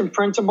assistant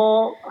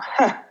principal,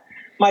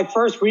 my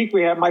first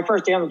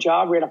day on the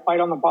job, we had a fight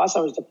on the bus.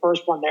 I was the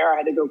first one there. I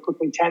had to go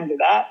quickly tend to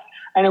that.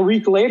 And a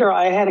week later,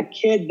 I had a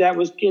kid that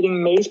was getting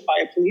maced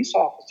by a police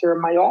officer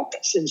in my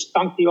office and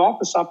stunk the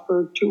office up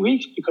for 2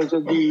 weeks because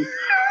of the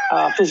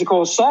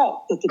physical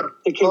assault that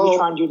the kid was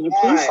trying to do to the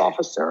police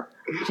officer.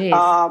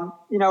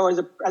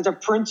 As a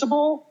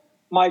principal,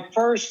 my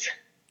first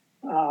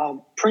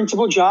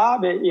principal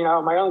job,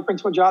 my only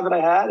principal job that I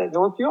had at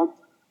Northfield,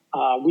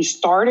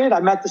 I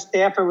met the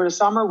staff over the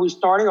summer.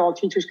 All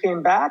teachers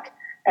came back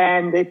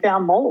and they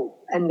found mold,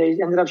 and they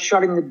ended up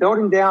shutting the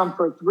building down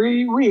for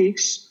 3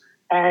 weeks.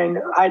 And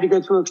I had to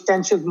go through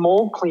extensive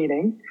mold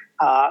cleaning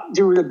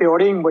through the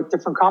building with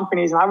different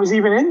companies. And I was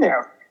even in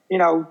there,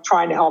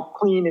 trying to help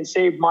clean and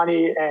save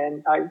money.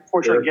 And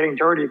fortunately getting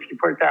dirty, if you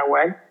put it that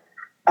way.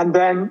 And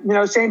then,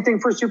 same thing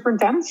for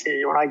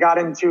superintendency. When I got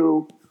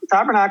into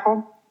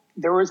Tabernacle,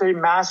 there was a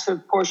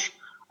massive push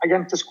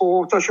against the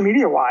school social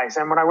media wise.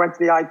 And when I went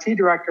to the IT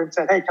director and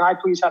said, hey, can I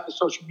please have the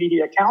social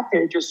media account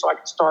pages so I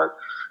can start,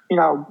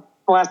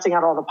 blasting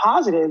out all the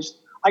positives,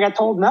 I got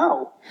told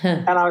no.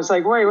 And I was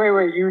like, wait,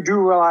 you do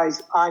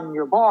realize I'm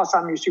your boss,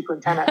 I'm your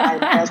superintendent,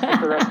 I'm asking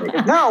for this. They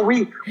go, no,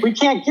 we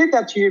can't give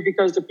that to you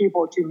because the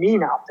people are too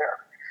mean out there.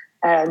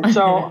 And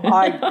so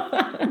I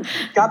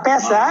got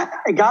past that.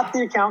 I got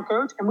the account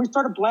coach, and we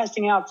started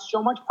blasting out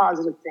so much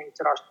positive things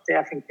that our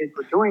staff and kids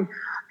were doing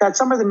that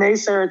some of the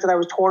naysayers that I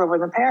was told over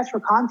in the past were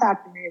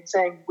contacting me and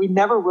saying, we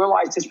never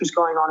realized this was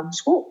going on in the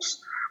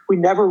schools. We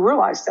never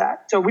realized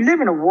that. So we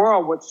live in a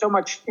world with so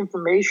much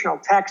informational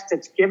text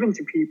that's given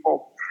to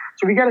people.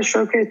 So we got to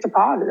showcase the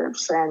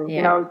positives. And,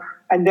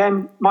 and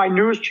then my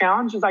newest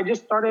challenge is I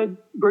just started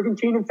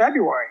Brigantine in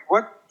February.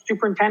 What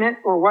superintendent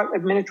or what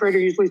administrator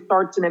usually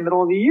starts in the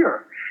middle of the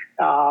year?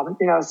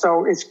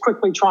 So it's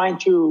quickly trying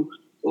to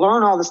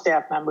learn all the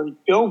staff members,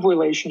 build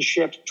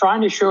relationships,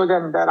 trying to show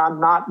them that I'm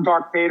not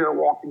Darth Vader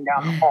walking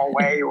down the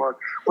hallway or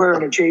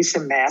wearing a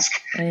Jason mask,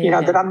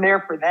 that I'm there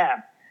for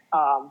them.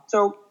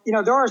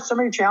 There are so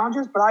many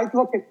challenges, but I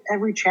look at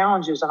every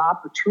challenge as an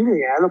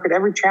opportunity. I look at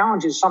every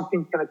challenge as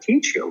something going to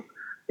teach you.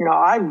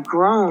 I've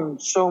grown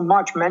so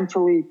much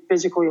mentally,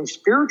 physically, and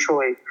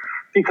spiritually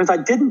because I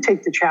didn't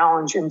take the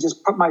challenge and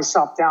just put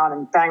myself down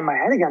and bang my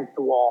head against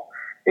the wall.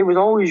 It was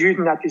always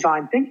using that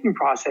design thinking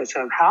process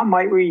of how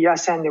might we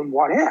yes and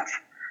what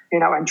if,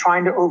 and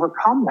trying to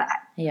overcome that.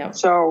 Yeah.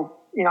 So,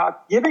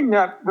 giving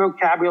the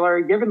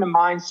vocabulary, giving the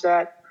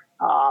mindset,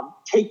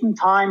 taking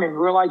time and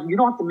realizing you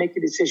don't have to make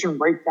a decision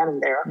right then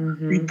and there.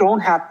 Mm-hmm. You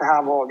don't have to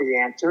have all the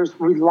answers.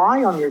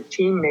 Rely on your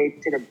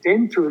teammates that have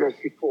been through this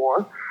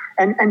before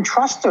and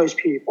trust those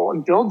people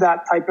and build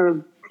that type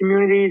of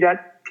community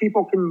that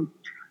people can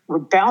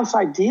bounce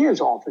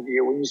ideas off of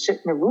you when you sit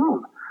in a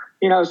room.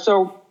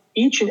 So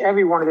each and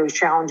every one of those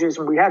challenges,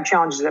 and we have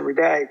challenges every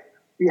day,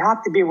 you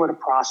have to be able to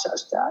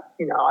process that.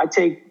 I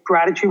take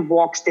gratitude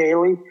walks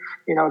daily,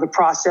 the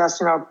process,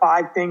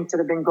 5 things that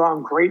have been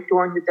going great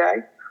during the day.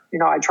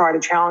 I try to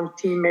challenge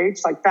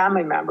teammates like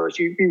family members.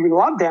 You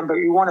love them, but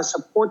you want to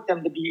support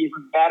them to be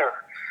even better.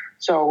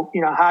 So,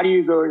 how do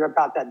you go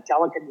about that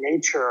delicate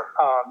nature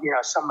of,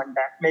 someone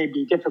that may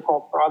be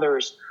difficult for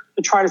others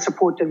to try to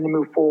support them to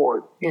move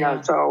forward?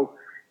 So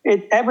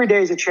every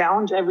day is a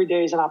challenge. Every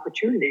day is an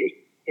opportunity.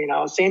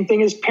 Same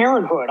thing as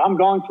parenthood. I'm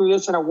going through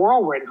this in a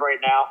whirlwind right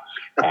now.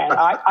 And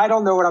I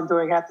don't know what I'm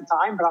doing at the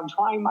time, but I'm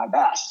trying my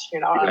best,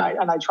 and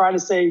I try to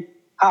say,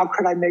 how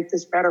could I make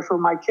this better for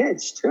my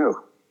kids too?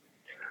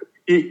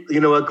 You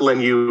know what, Glenn,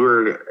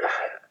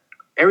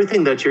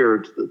 everything that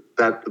you're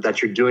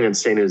doing and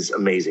saying is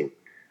amazing.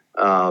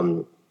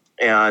 And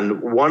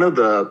one of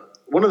the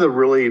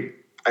really,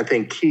 I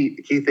think,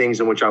 key things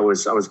in which I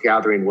was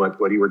gathering what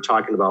you were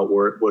talking about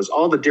was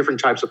all the different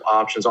types of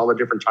options, all the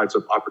different types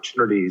of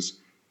opportunities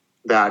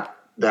that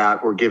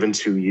were given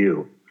to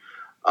you.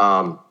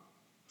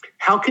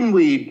 How can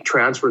we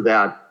transfer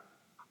that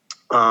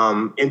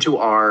into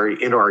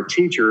our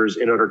teachers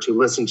in order to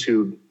listen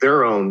to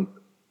their own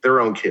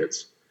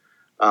kids?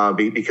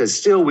 Because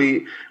still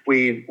we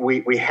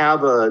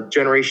have a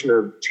generation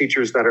of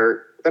teachers that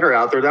are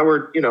out there that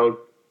were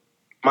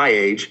my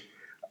age,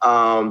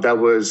 that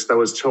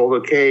was told,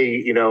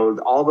 okay,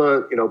 all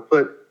the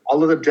put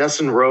all of the desks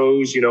in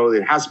rows,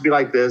 it has to be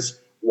like this,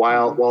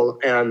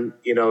 and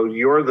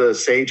you're the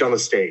sage on the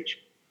stage.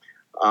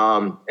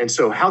 And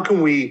so how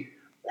can we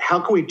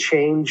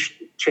change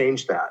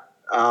that?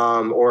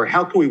 Or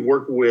how can we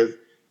work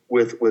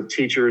with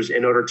teachers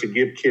in order to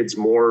give kids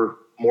more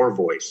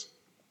voice?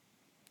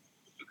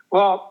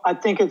 Well, I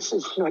think it's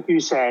like you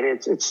said,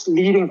 it's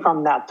leading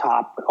from that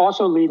top, but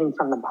also leading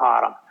from the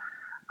bottom.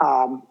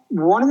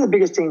 One of the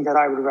biggest things that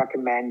I would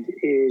recommend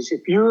is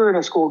if you're in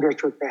a school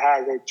district that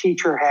has a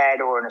teacher head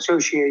or an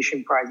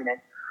association president,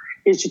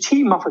 is to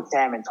team up with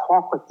them and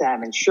talk with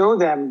them and show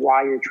them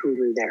why you're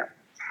truly there.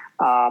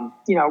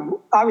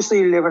 Obviously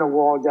you live in a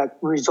world that's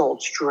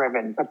results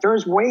driven, but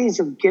there's ways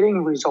of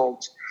getting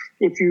results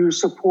if you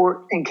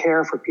support and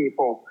care for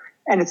people.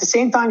 And at the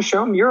same time,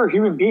 show them you're a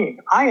human being.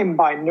 I am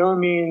by no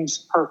means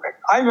perfect.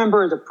 I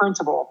remember as a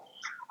principal,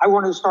 I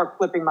wanted to start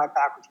flipping my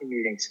faculty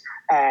meetings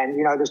and,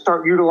 to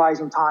start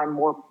utilizing time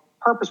more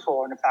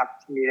purposeful in a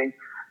faculty meeting.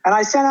 And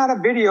I sent out a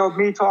video of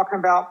me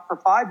talking for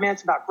 5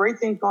 minutes about great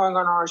things going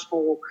on in our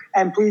school,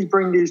 and please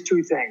bring these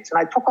 2 things. And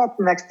I took off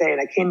the next day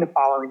and I came the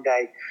following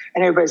day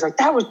and everybody's like,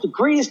 that was the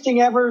greatest thing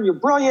ever. You're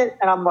brilliant.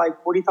 And I'm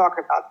like, what are you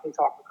talking about? Me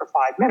talking for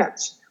 5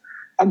 minutes.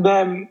 And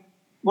then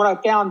what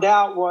I found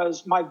out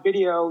was my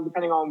video,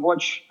 depending on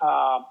which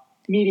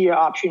media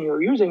option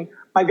you're using,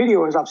 my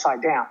video was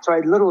upside down. So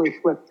I literally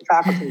flipped the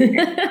faculty meeting.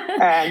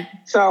 And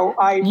so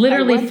I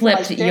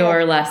flipped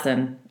your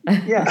lesson.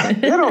 Yeah,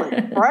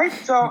 literally, right?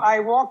 So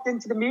I walked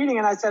into the meeting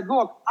and I said,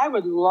 look, I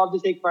would love to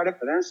take credit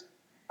for this,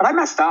 but I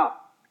messed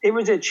up. It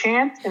was a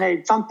chant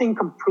and something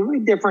completely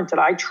different that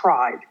I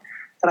tried,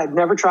 that I'd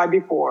never tried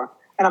before.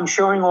 And I'm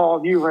showing all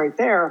of you right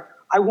there,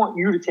 I want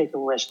you to take a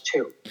risk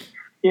too.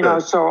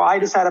 So I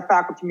just had a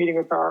faculty meeting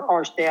with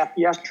our staff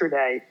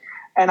yesterday,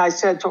 and I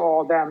said to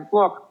all of them,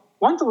 look,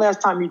 when's the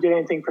last time you did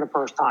anything for the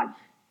first time?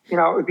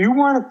 If you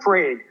weren't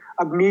afraid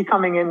of me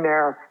coming in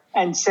there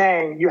and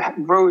saying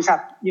rows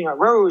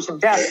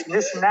and desks and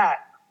this and that,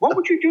 what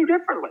would you do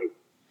differently?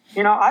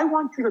 I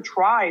want you to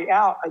try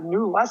out a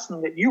new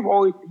lesson that you've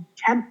always been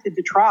tempted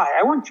to try.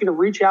 I want you to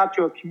reach out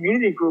to a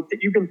community group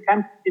that you've been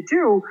tempted to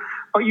do,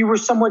 but you were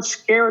somewhat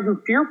scared and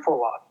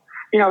fearful of.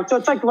 So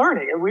it's like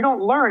learning, and we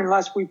don't learn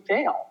unless we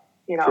fail.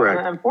 Correct.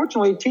 And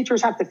unfortunately,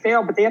 teachers have to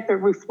fail, but they have to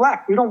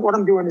reflect. We don't want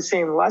them doing the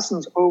same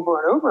lessons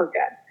over and over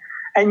again.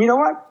 And you know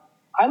what?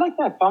 I like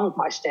to have fun with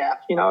my staff.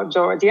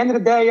 So at the end of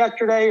the day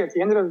yesterday, at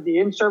the end of the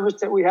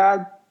in-service that we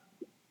had,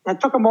 I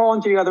took them all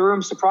into the other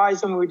room,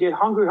 surprised them. We did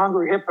Hungry,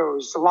 Hungry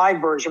Hippos, the live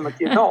version with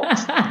the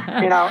adults,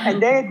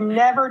 and they had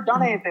never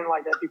done anything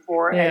like that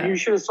before. Yeah. And you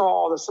should have saw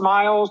all the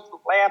smiles, the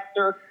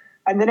laughter.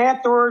 And then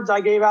afterwards, I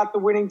gave out the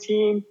winning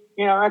team,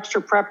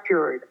 extra prep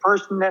period. The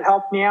person that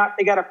helped me out,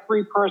 they got a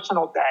free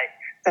personal day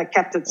that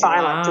kept it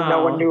silent and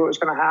no one knew it was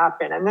going to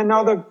happen. And then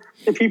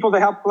the people that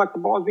helped collect the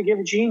balls, we gave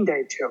a gene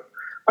day to.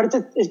 But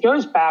it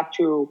goes back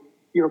to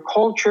your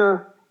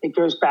culture. It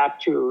goes back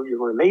to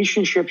your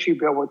relationships you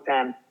build with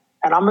them.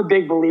 And I'm a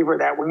big believer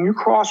that when you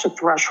cross a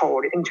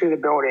threshold into the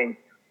building,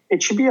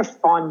 it should be a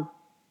fun,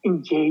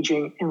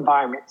 engaging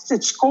environment.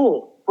 It's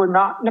school. We're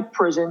not in a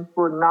prison.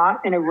 We're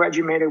not in a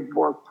regimented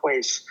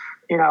workplace,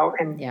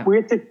 and we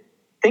have to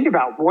think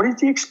about what is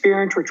the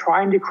experience we're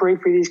trying to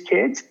create for these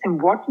kids,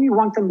 and what do you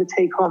want them to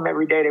take home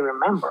every day to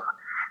remember?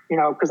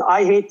 Because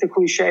I hate the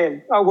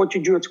cliche of, what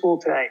you do at school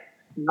today?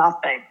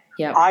 Nothing.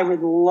 Yep. I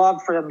would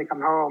love for them to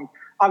come home,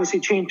 obviously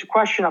change the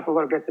question up a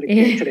little bit to the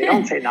kids so they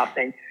don't say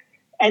nothing,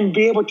 and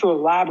be able to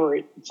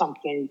elaborate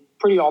something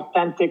pretty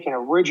authentic and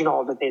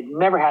original that they'd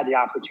never had the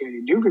opportunity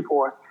to do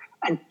before.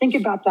 And think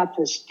about that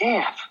to the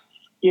staff.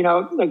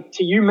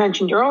 You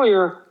mentioned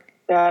earlier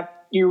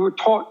that you were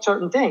taught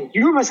certain things.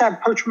 You must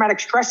have post-traumatic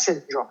stress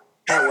syndrome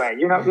in a way.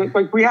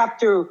 Like we have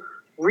to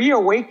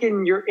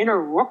reawaken your inner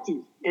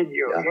rookie in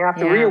you. Yeah. You have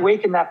to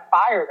reawaken that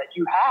fire that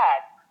you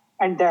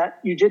had and that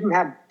you didn't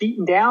have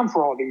beaten down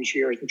for all these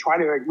years, and try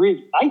to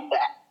reignite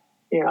that.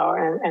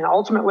 And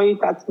ultimately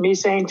that's me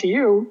saying to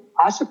you,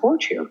 I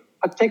support you.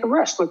 Let's take a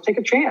risk. Let's take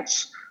a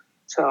chance.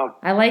 So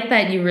I like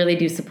that you really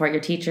do support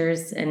your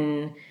teachers,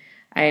 and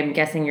I'm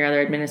guessing your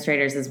other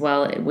administrators as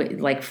well,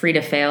 like free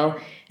to fail.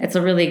 It's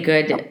a really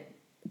good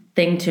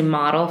thing to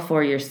model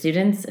for your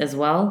students as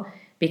well,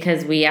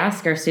 because we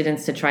ask our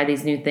students to try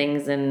these new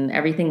things and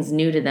everything's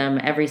new to them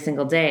every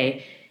single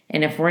day.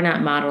 And if we're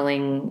not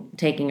modeling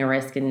taking a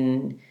risk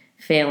and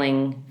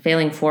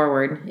failing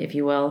forward, if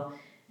you will,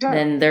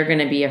 then they're going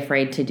to be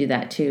afraid to do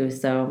that too.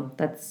 So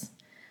that's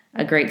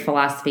a great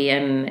philosophy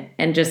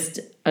and just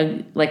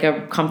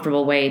a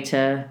comfortable way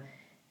to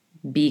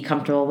be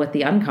comfortable with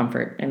the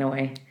uncomfort in a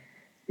way.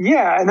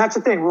 Yeah, and that's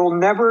the thing. We'll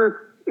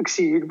never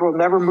exceed. We'll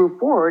never move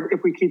forward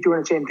if we keep doing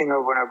the same thing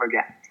over and over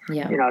again.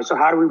 Yeah. So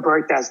how do we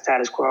break that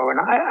status quo?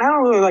 And I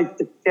don't really like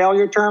the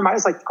failure term. I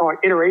just like to call it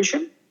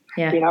iteration.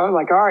 Yeah. All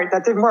right,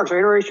 that didn't work. So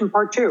iteration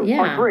part 2,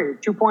 part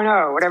 3,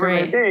 2.0, whatever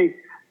it may be.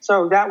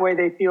 So that way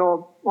they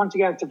feel, once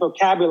again, it's a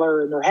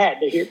vocabulary in their head.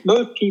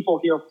 Most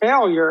people hear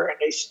failure and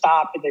they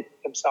stop and they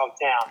put themselves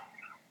down.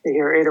 They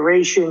hear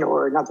iteration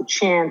or another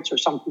chance or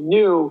something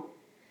new.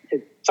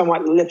 It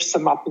somewhat lifts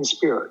them up in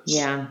spirits.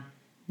 Yeah.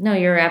 No,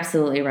 you're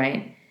absolutely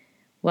right.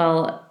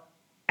 Well,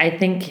 I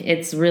think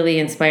it's really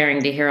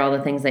inspiring to hear all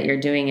the things that you're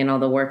doing and all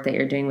the work that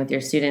you're doing with your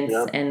students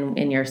and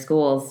in your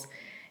schools.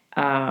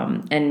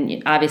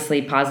 And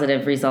obviously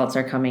positive results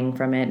are coming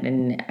from it.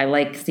 And I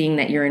like seeing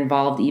that you're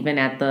involved even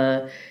at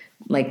the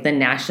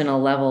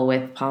national level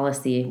with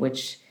policy,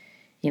 which,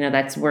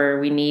 that's where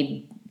we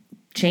need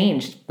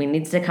change. We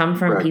need to come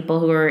from people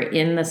who are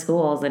in the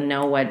schools and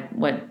know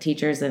what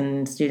teachers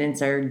and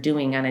students are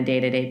doing on a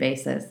day-to-day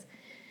basis.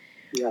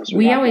 Yes,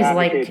 we always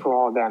like for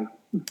all of them.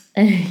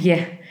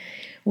 Yeah.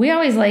 We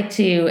always like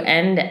to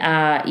end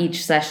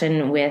each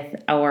session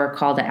with our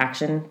call to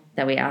action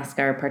that we ask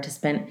our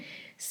participant.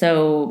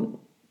 So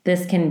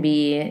this can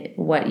be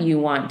what you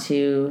want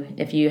to,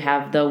 if you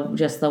have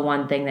just the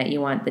one thing that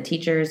you want the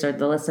teachers or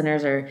the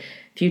listeners or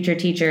future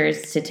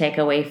teachers to take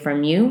away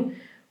from you.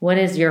 What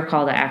is your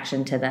call to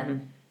action to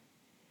them?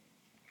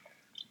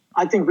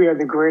 I think we have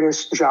the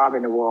greatest job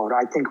in the world.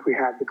 I think we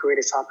have the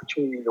greatest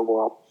opportunity in the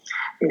world.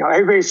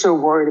 Everybody's so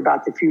worried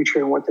about the future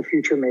and what the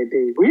future may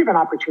be. We have an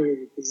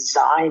opportunity to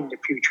design the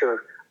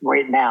future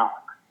right now.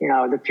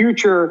 The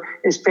future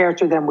is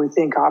faster than we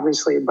think,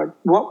 obviously, but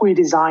what we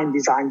designs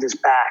us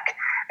back.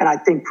 And I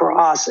think for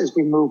us, as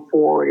we move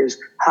forward, is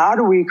how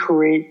do we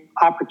create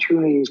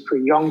opportunities for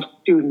young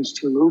students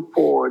to move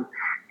forward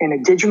in a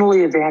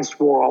digitally advanced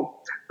world,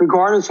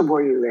 regardless of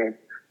where you live,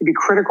 to be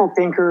critical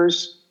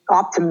thinkers,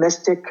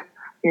 optimistic,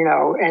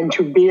 and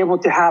to be able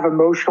to have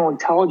emotional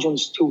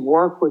intelligence to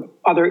work with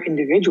other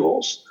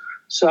individuals.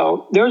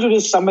 So those are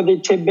just some of the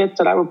tidbits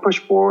that I would push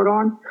forward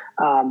on,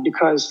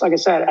 because, like I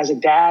said, as a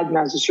dad and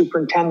as a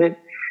superintendent,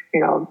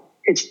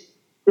 it's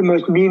the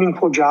most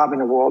meaningful job in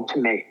the world to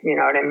me,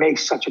 and it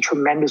makes such a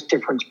tremendous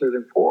difference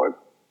moving forward.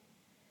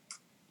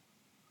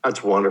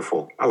 That's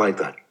wonderful. I like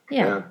that.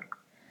 Yeah.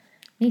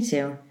 Me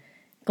too.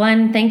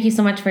 Glenn, thank you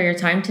so much for your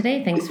time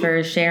today. Thanks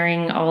for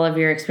sharing all of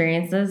your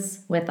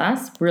experiences with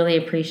us. Really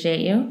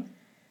appreciate you.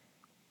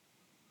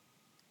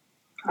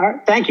 All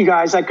right. Thank you,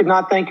 guys. I could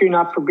not thank you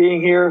enough for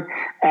being here.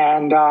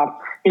 And,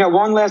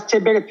 one last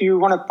tidbit, if you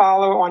want to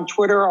follow on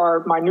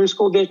Twitter, my new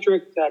school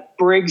district at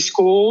Briggs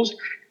Schools,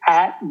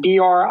 at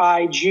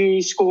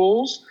BRIG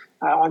Schools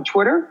on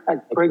Twitter,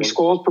 at Briggs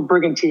Schools for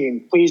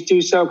Brigantine. Please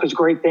do so, because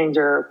great things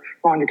are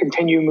going to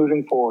continue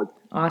moving forward.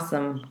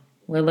 Awesome.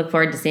 We look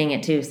forward to seeing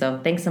it too. So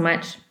thanks so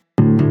much.